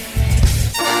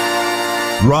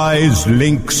 Rise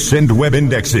links and web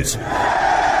indexes.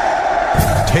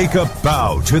 Take a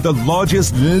bow to the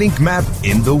largest link map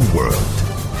in the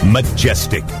world.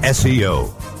 Majestic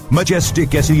SEO.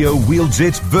 Majestic SEO wields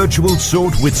its virtual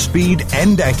sword with speed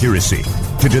and accuracy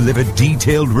to deliver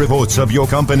detailed reports of your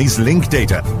company's link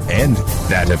data and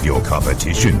that of your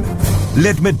competition.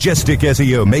 Let Majestic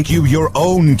SEO make you your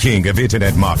own king of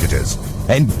internet marketers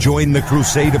and join the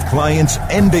crusade of clients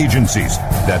and agencies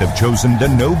that have chosen the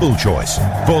noble choice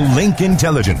for link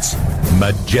intelligence.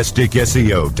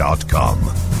 MajesticSEO.com.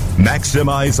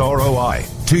 Maximize ROI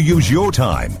to use your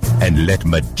time and let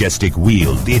Majestic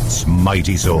wield its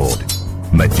mighty sword.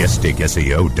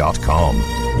 MajesticSEO.com.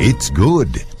 It's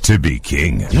good to be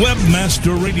king.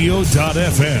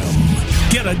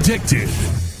 Webmasterradio.fm. Get addicted.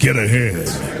 Get ahead.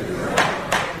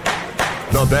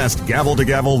 The best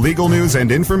gavel-to-gavel legal news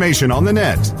and information on the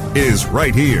net is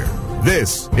right here.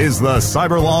 This is the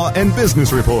Cyber Law and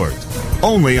Business Report,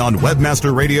 only on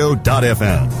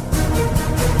WebmasterRadio.fm.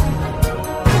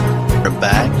 We're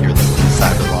back. You're listening to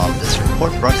Cyber Law and Business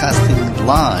Report, broadcasting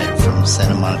live from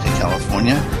Santa Monica,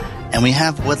 California. And we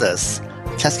have with us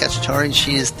Tess Cacciatore.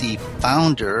 She is the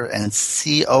founder and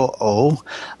COO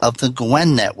of the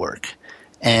Gwen Network.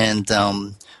 And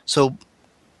so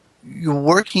you're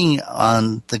working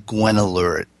on the Gwen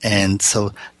Alert. And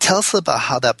so tell us about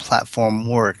how that platform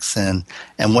works and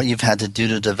what you've had to do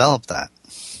to develop that.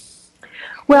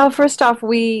 Well, first off,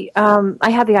 I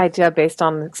had the idea based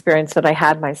on the experience that I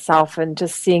had myself and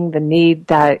just seeing the need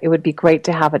that it would be great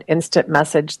to have an instant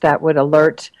message that would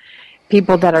alert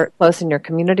people that are close in your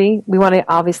community. We want to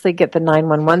obviously get the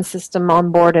 911 system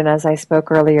on board, and as I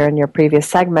spoke earlier in your previous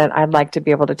segment, I'd like to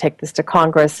be able to take this to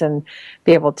Congress and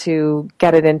be able to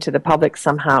get it into the public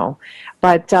somehow.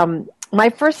 But my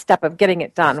first step of getting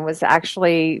it done was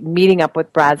actually meeting up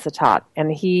with Brad Zatot, and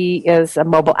he is a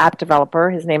mobile app developer.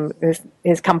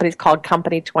 His company's called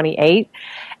Company 28,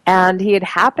 and he had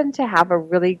happened to have a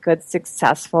really good,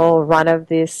 successful run of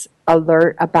this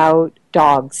alert about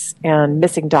dogs and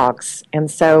missing dogs,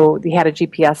 and so he had a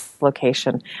GPS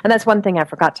location. And that's one thing I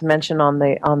forgot to mention on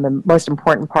the most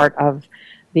important part of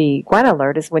the Gwen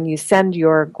Alert is when you send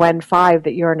your Gwen 5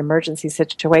 that you're in an emergency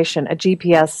situation, a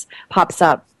GPS pops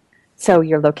up. So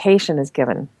your location is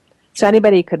given. So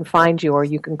anybody can find you, or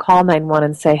you can call 911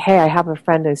 and say, hey, I have a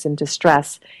friend who's in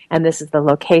distress, and this is the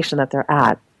location that they're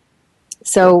at.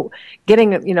 So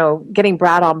getting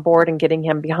Brad on board and getting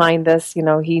him behind this,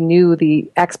 he knew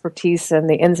the expertise and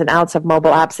the ins and outs of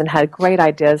mobile apps and had great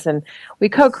ideas. And we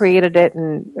co-created it.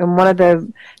 And one of the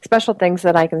special things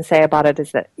that I can say about it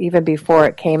is that even before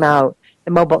it came out, the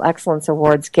Mobile Excellence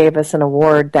Awards gave us an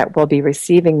award that we'll be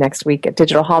receiving next week at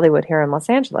Digital Hollywood here in Los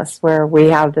Angeles, where we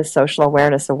have the Social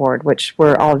Awareness Award, which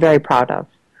we're all very proud of.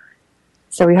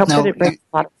 So we hope that it brings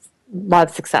a lot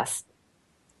of success.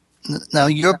 Now,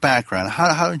 your background,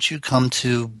 how did you come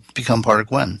to become part of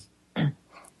Gwen?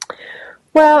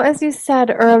 Well, as you said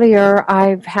earlier,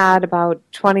 I've had about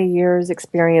 20 years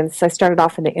experience. I started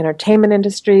off in the entertainment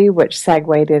industry, which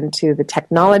segued into the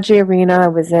technology arena. I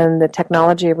was in the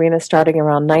technology arena starting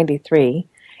around 93,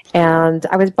 and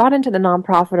I was brought into the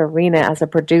nonprofit arena as a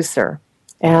producer.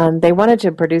 And they wanted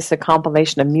to produce a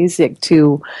compilation of music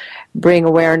to bring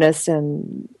awareness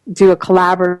and do a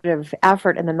collaborative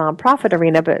effort in the nonprofit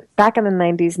arena. But back in the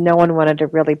 90s, no one wanted to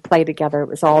really play together. It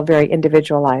was all very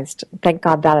individualized. Thank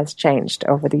God that has changed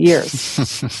over the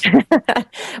years.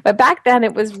 But back then,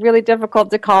 it was really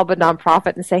difficult to call the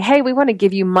nonprofit and say, hey, we want to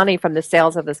give you money from the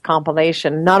sales of this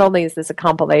compilation. Not only is this a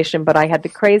compilation, but I had the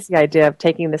crazy idea of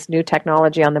taking this new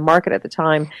technology on the market at the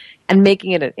time and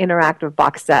making it an interactive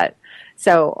box set.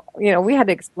 So, we had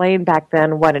to explain back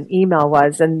then what an email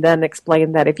was, and then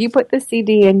explain that if you put the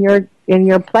CD in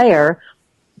your player,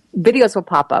 videos will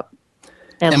pop up.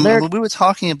 And we were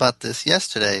talking about this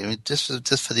yesterday. I mean,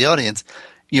 just for the audience,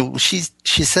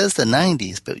 she says the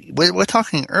 90s, but we're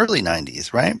talking early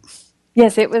 90s, right?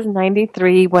 Yes, it was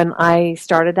 93 when I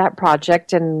started that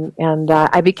project, and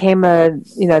I became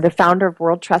the founder of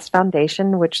World Trust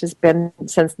Foundation, which has been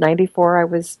since 94. I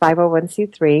was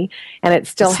 501c3, and it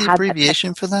still had the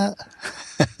abbreviation for that.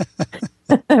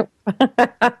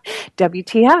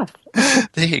 WTF.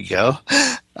 There you go.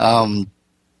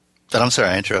 But I'm sorry,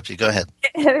 I interrupted you. Go ahead.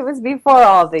 It was before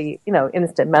all the,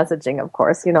 instant messaging, of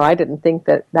course. I didn't think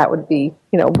that would be,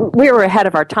 we were ahead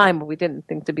of our time, but we didn't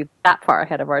think to be that far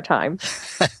ahead of our time.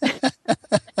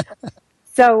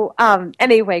 So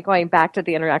anyway, going back to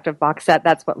the interactive box set,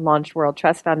 that's what launched World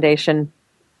Trust Foundation.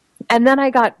 And then I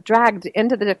got dragged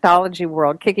into the technology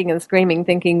world, kicking and screaming,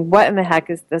 thinking, what in the heck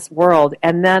is this world?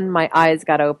 And then my eyes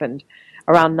got opened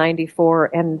around 94.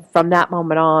 And from that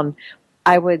moment on,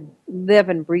 I would live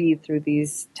and breathe through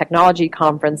these technology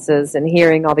conferences and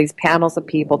hearing all these panels of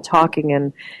people talking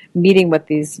and meeting with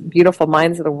these beautiful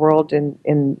minds of the world in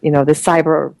the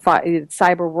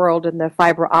cyber world and the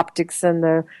fiber optics and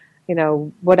the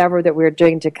whatever that we were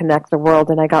doing to connect the world.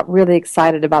 And I got really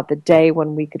excited about the day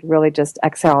when we could really just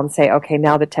exhale and say, okay,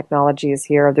 now the technology is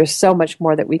here. There's so much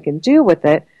more that we can do with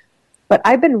it. But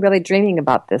I've been really dreaming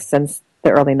about this since the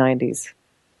early 90s.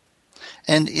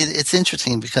 And it's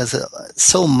interesting because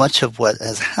so much of what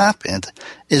has happened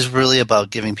is really about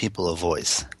giving people a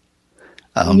voice.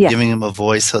 Giving them a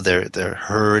voice so they're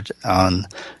heard on,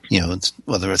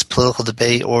 whether it's political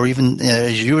debate or even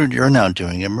as you're now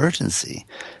doing emergency.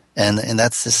 And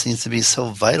that just seems to be so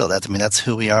vital. That's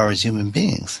who we are as human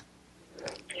beings.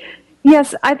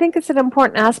 Yes, I think it's an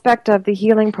important aspect of the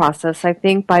healing process. I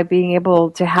think by being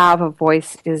able to have a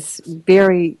voice is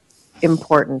very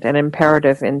important and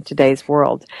imperative in today's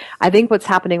world. I think what's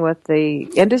happening with the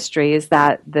industry is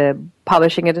that the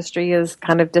publishing industry is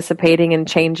kind of dissipating and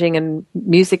changing, and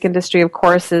music industry, of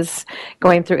course, is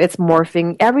going through its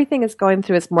morphing. Everything is going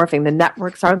through its morphing. The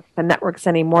networks aren't the networks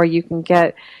anymore. You can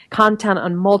get content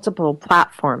on multiple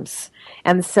platforms.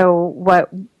 And so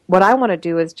what I want to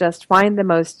do is just find the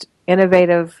most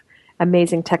innovative,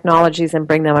 amazing technologies and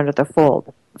bring them under the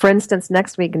fold. For instance,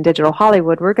 next week in Digital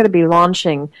Hollywood, we're going to be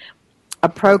launching a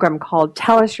program called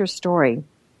Tell Us Your Story.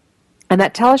 And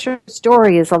that Tell Us Your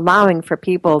Story is allowing for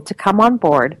people to come on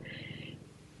board,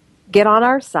 get on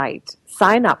our site,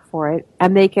 sign up for it,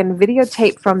 and they can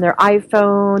videotape from their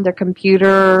iPhone, their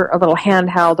computer, a little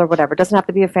handheld or whatever. It doesn't have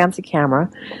to be a fancy camera.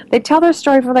 They tell their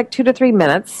story for like 2 to 3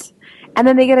 minutes, and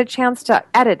then they get a chance to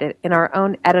edit it in our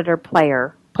own editor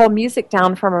player, pull music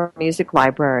down from our music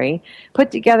library,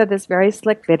 put together this very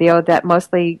slick video that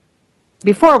mostly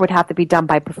before would have to be done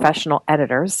by professional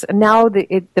editors. And now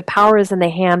the power is in the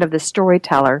hand of the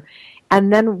storyteller.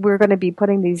 And then we're going to be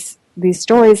putting these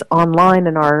stories online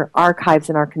in our archives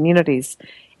in our communities.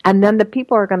 And then the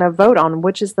people are going to vote on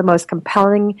which is the most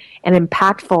compelling and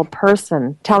impactful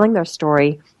person telling their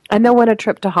story. And they'll win a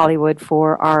trip to Hollywood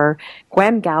for our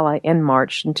Gwen Gala in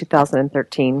March in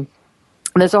 2013.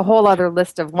 There's a whole other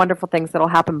list of wonderful things that will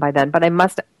happen by then, but I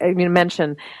must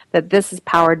mention that this is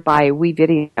powered by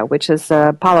WeVideo, which is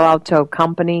a Palo Alto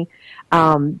company.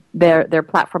 Their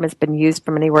platform has been used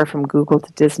from anywhere from Google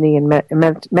to Disney in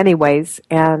many ways,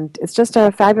 and it's just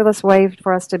a fabulous way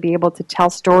for us to be able to tell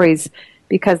stories,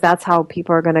 because that's how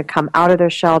people are going to come out of their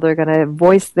shell. They're going to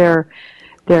voice their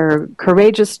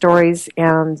courageous stories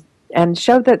and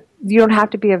show that you don't have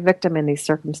to be a victim in these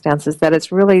circumstances, that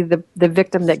it's really the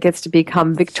victim that gets to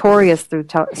become victorious through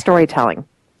storytelling.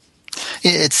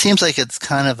 It seems like it's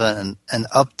kind of an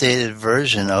updated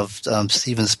version of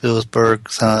Steven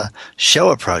Spielberg's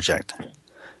Shoah Project,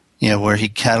 where he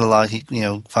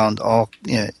cataloged, found all,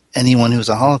 anyone who's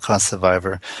a Holocaust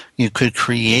survivor, you could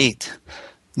create,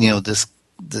 this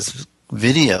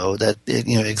video that,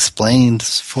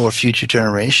 explains for future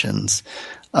generations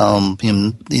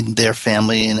in their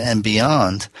family and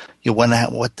beyond,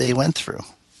 what they went through.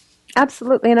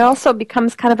 Absolutely, and it also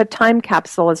becomes kind of a time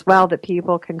capsule as well, that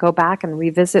people can go back and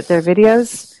revisit their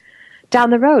videos down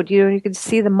the road. You can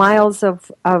see the miles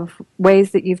of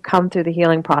ways that you've come through the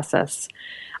healing process.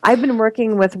 I've been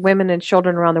working with women and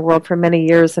children around the world for many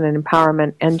years in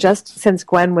empowerment, and just since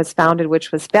Gwen was founded,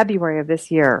 which was February of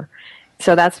this year.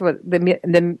 So that's what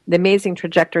the amazing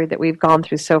trajectory that we've gone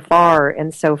through so far,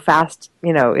 and so fast.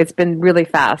 It's been really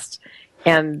fast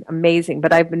and amazing.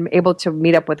 But I've been able to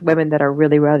meet up with women that are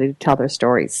really ready to tell their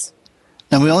stories.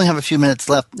 Now, we only have a few minutes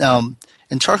left.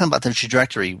 In talking about the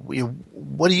trajectory,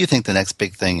 what do you think the next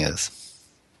big thing is?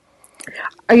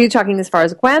 Are you talking as far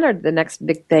as Gwen, or the next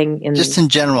big thing just in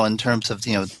general, in terms of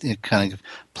kind of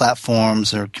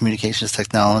platforms or communications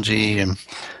technology, and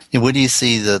what do you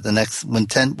see the next when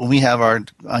we have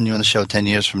on you on the show 10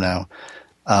 years from now?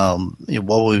 What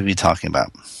will we be talking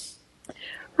about?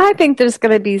 I think there's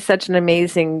going to be such an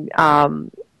amazing,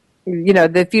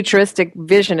 the futuristic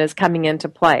vision is coming into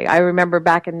play. I remember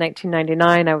back in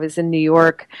 1999, I was in New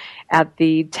York at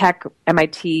the Tech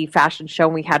MIT fashion show,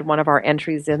 and we had one of our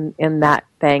entries in that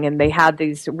thing, and they had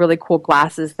these really cool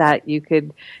glasses that you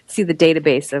could see the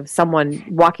database of someone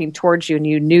walking towards you, and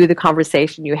you knew the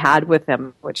conversation you had with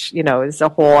them, which, is a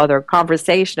whole other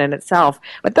conversation in itself.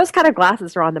 But those kind of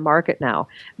glasses are on the market now.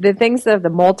 The things of the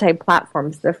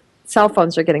multi-platforms, the cell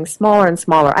phones are getting smaller and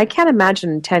smaller. I can't imagine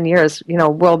in 10 years,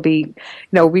 we'll be,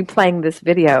 replaying this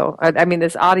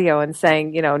this audio and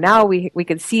saying, now we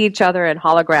can see each other in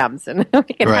holograms, and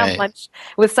we can have lunch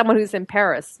with someone who's in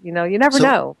Paris. You never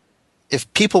know.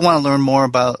 If people want to learn more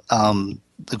about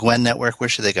the Gwen Network, where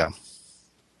should they go?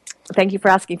 Thank you for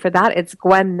asking for that. It's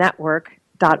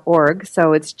gwennetwork.org.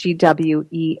 So it's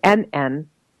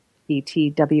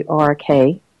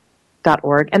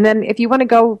GWENNETWORK.org. And then if you want to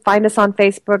go find us on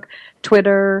Facebook,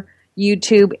 Twitter,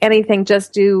 YouTube, anything,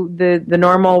 just do the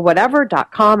normal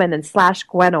whatever.com and then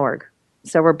 /GwenOrg.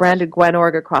 So we're branded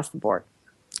GwenOrg across the board.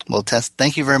 Well, Tess,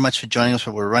 thank you very much for joining us.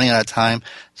 We're running out of time,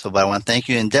 but I want to thank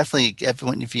you. And definitely,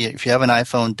 everyone, if you have an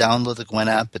iPhone, download the Gwen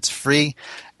app. It's free.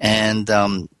 And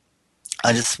I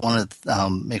just want to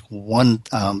make one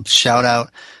shout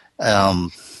out.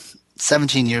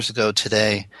 17 years ago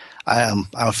today,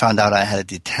 I found out I had a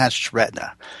detached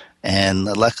retina. And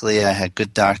luckily, I had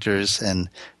good doctors and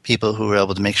people who were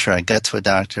able to make sure I got to a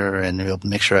doctor and were able to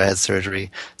make sure I had surgery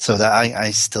so that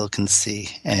I still can see.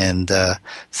 And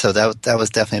so that was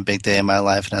definitely a big day in my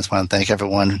life. And I just want to thank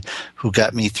everyone who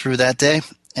got me through that day.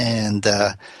 And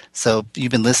so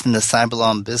you've been listening to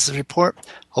Cyberlaw and Business Report.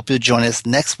 Hope you'll join us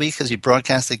next week as we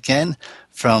broadcast again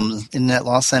from Internet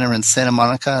Law Center in Santa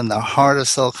Monica in the heart of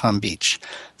Silicon Beach.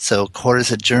 So court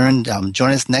is adjourned.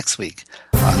 Join us next week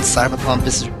on Cyberlaw and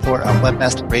Business Report on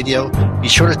Webmaster Radio. Be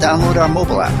sure to download our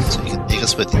mobile app so you can take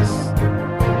us with you.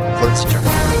 Court is adjourned.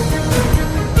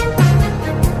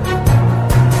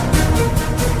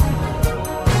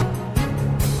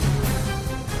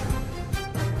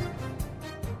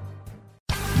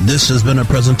 This has been a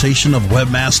presentation of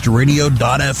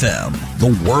WebmasterRadio.fm,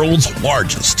 the world's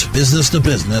largest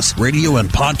business-to-business radio and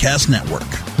podcast network.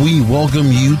 We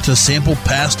welcome you to sample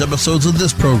past episodes of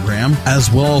this program, as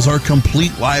well as our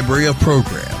complete library of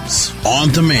programs, on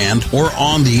demand or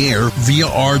on the air via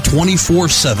our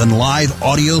 24/7 live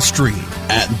audio stream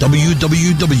at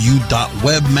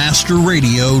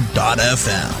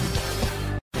www.webmasterradio.fm.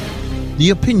 The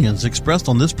opinions expressed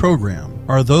on this program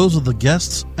are those of the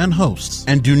guests and hosts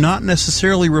and do not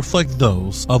necessarily reflect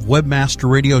those of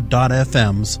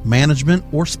WebmasterRadio.fm's management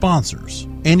or sponsors.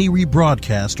 Any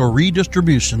rebroadcast or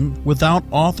redistribution without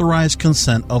authorized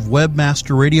consent of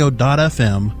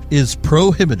WebmasterRadio.fm is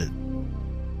prohibited.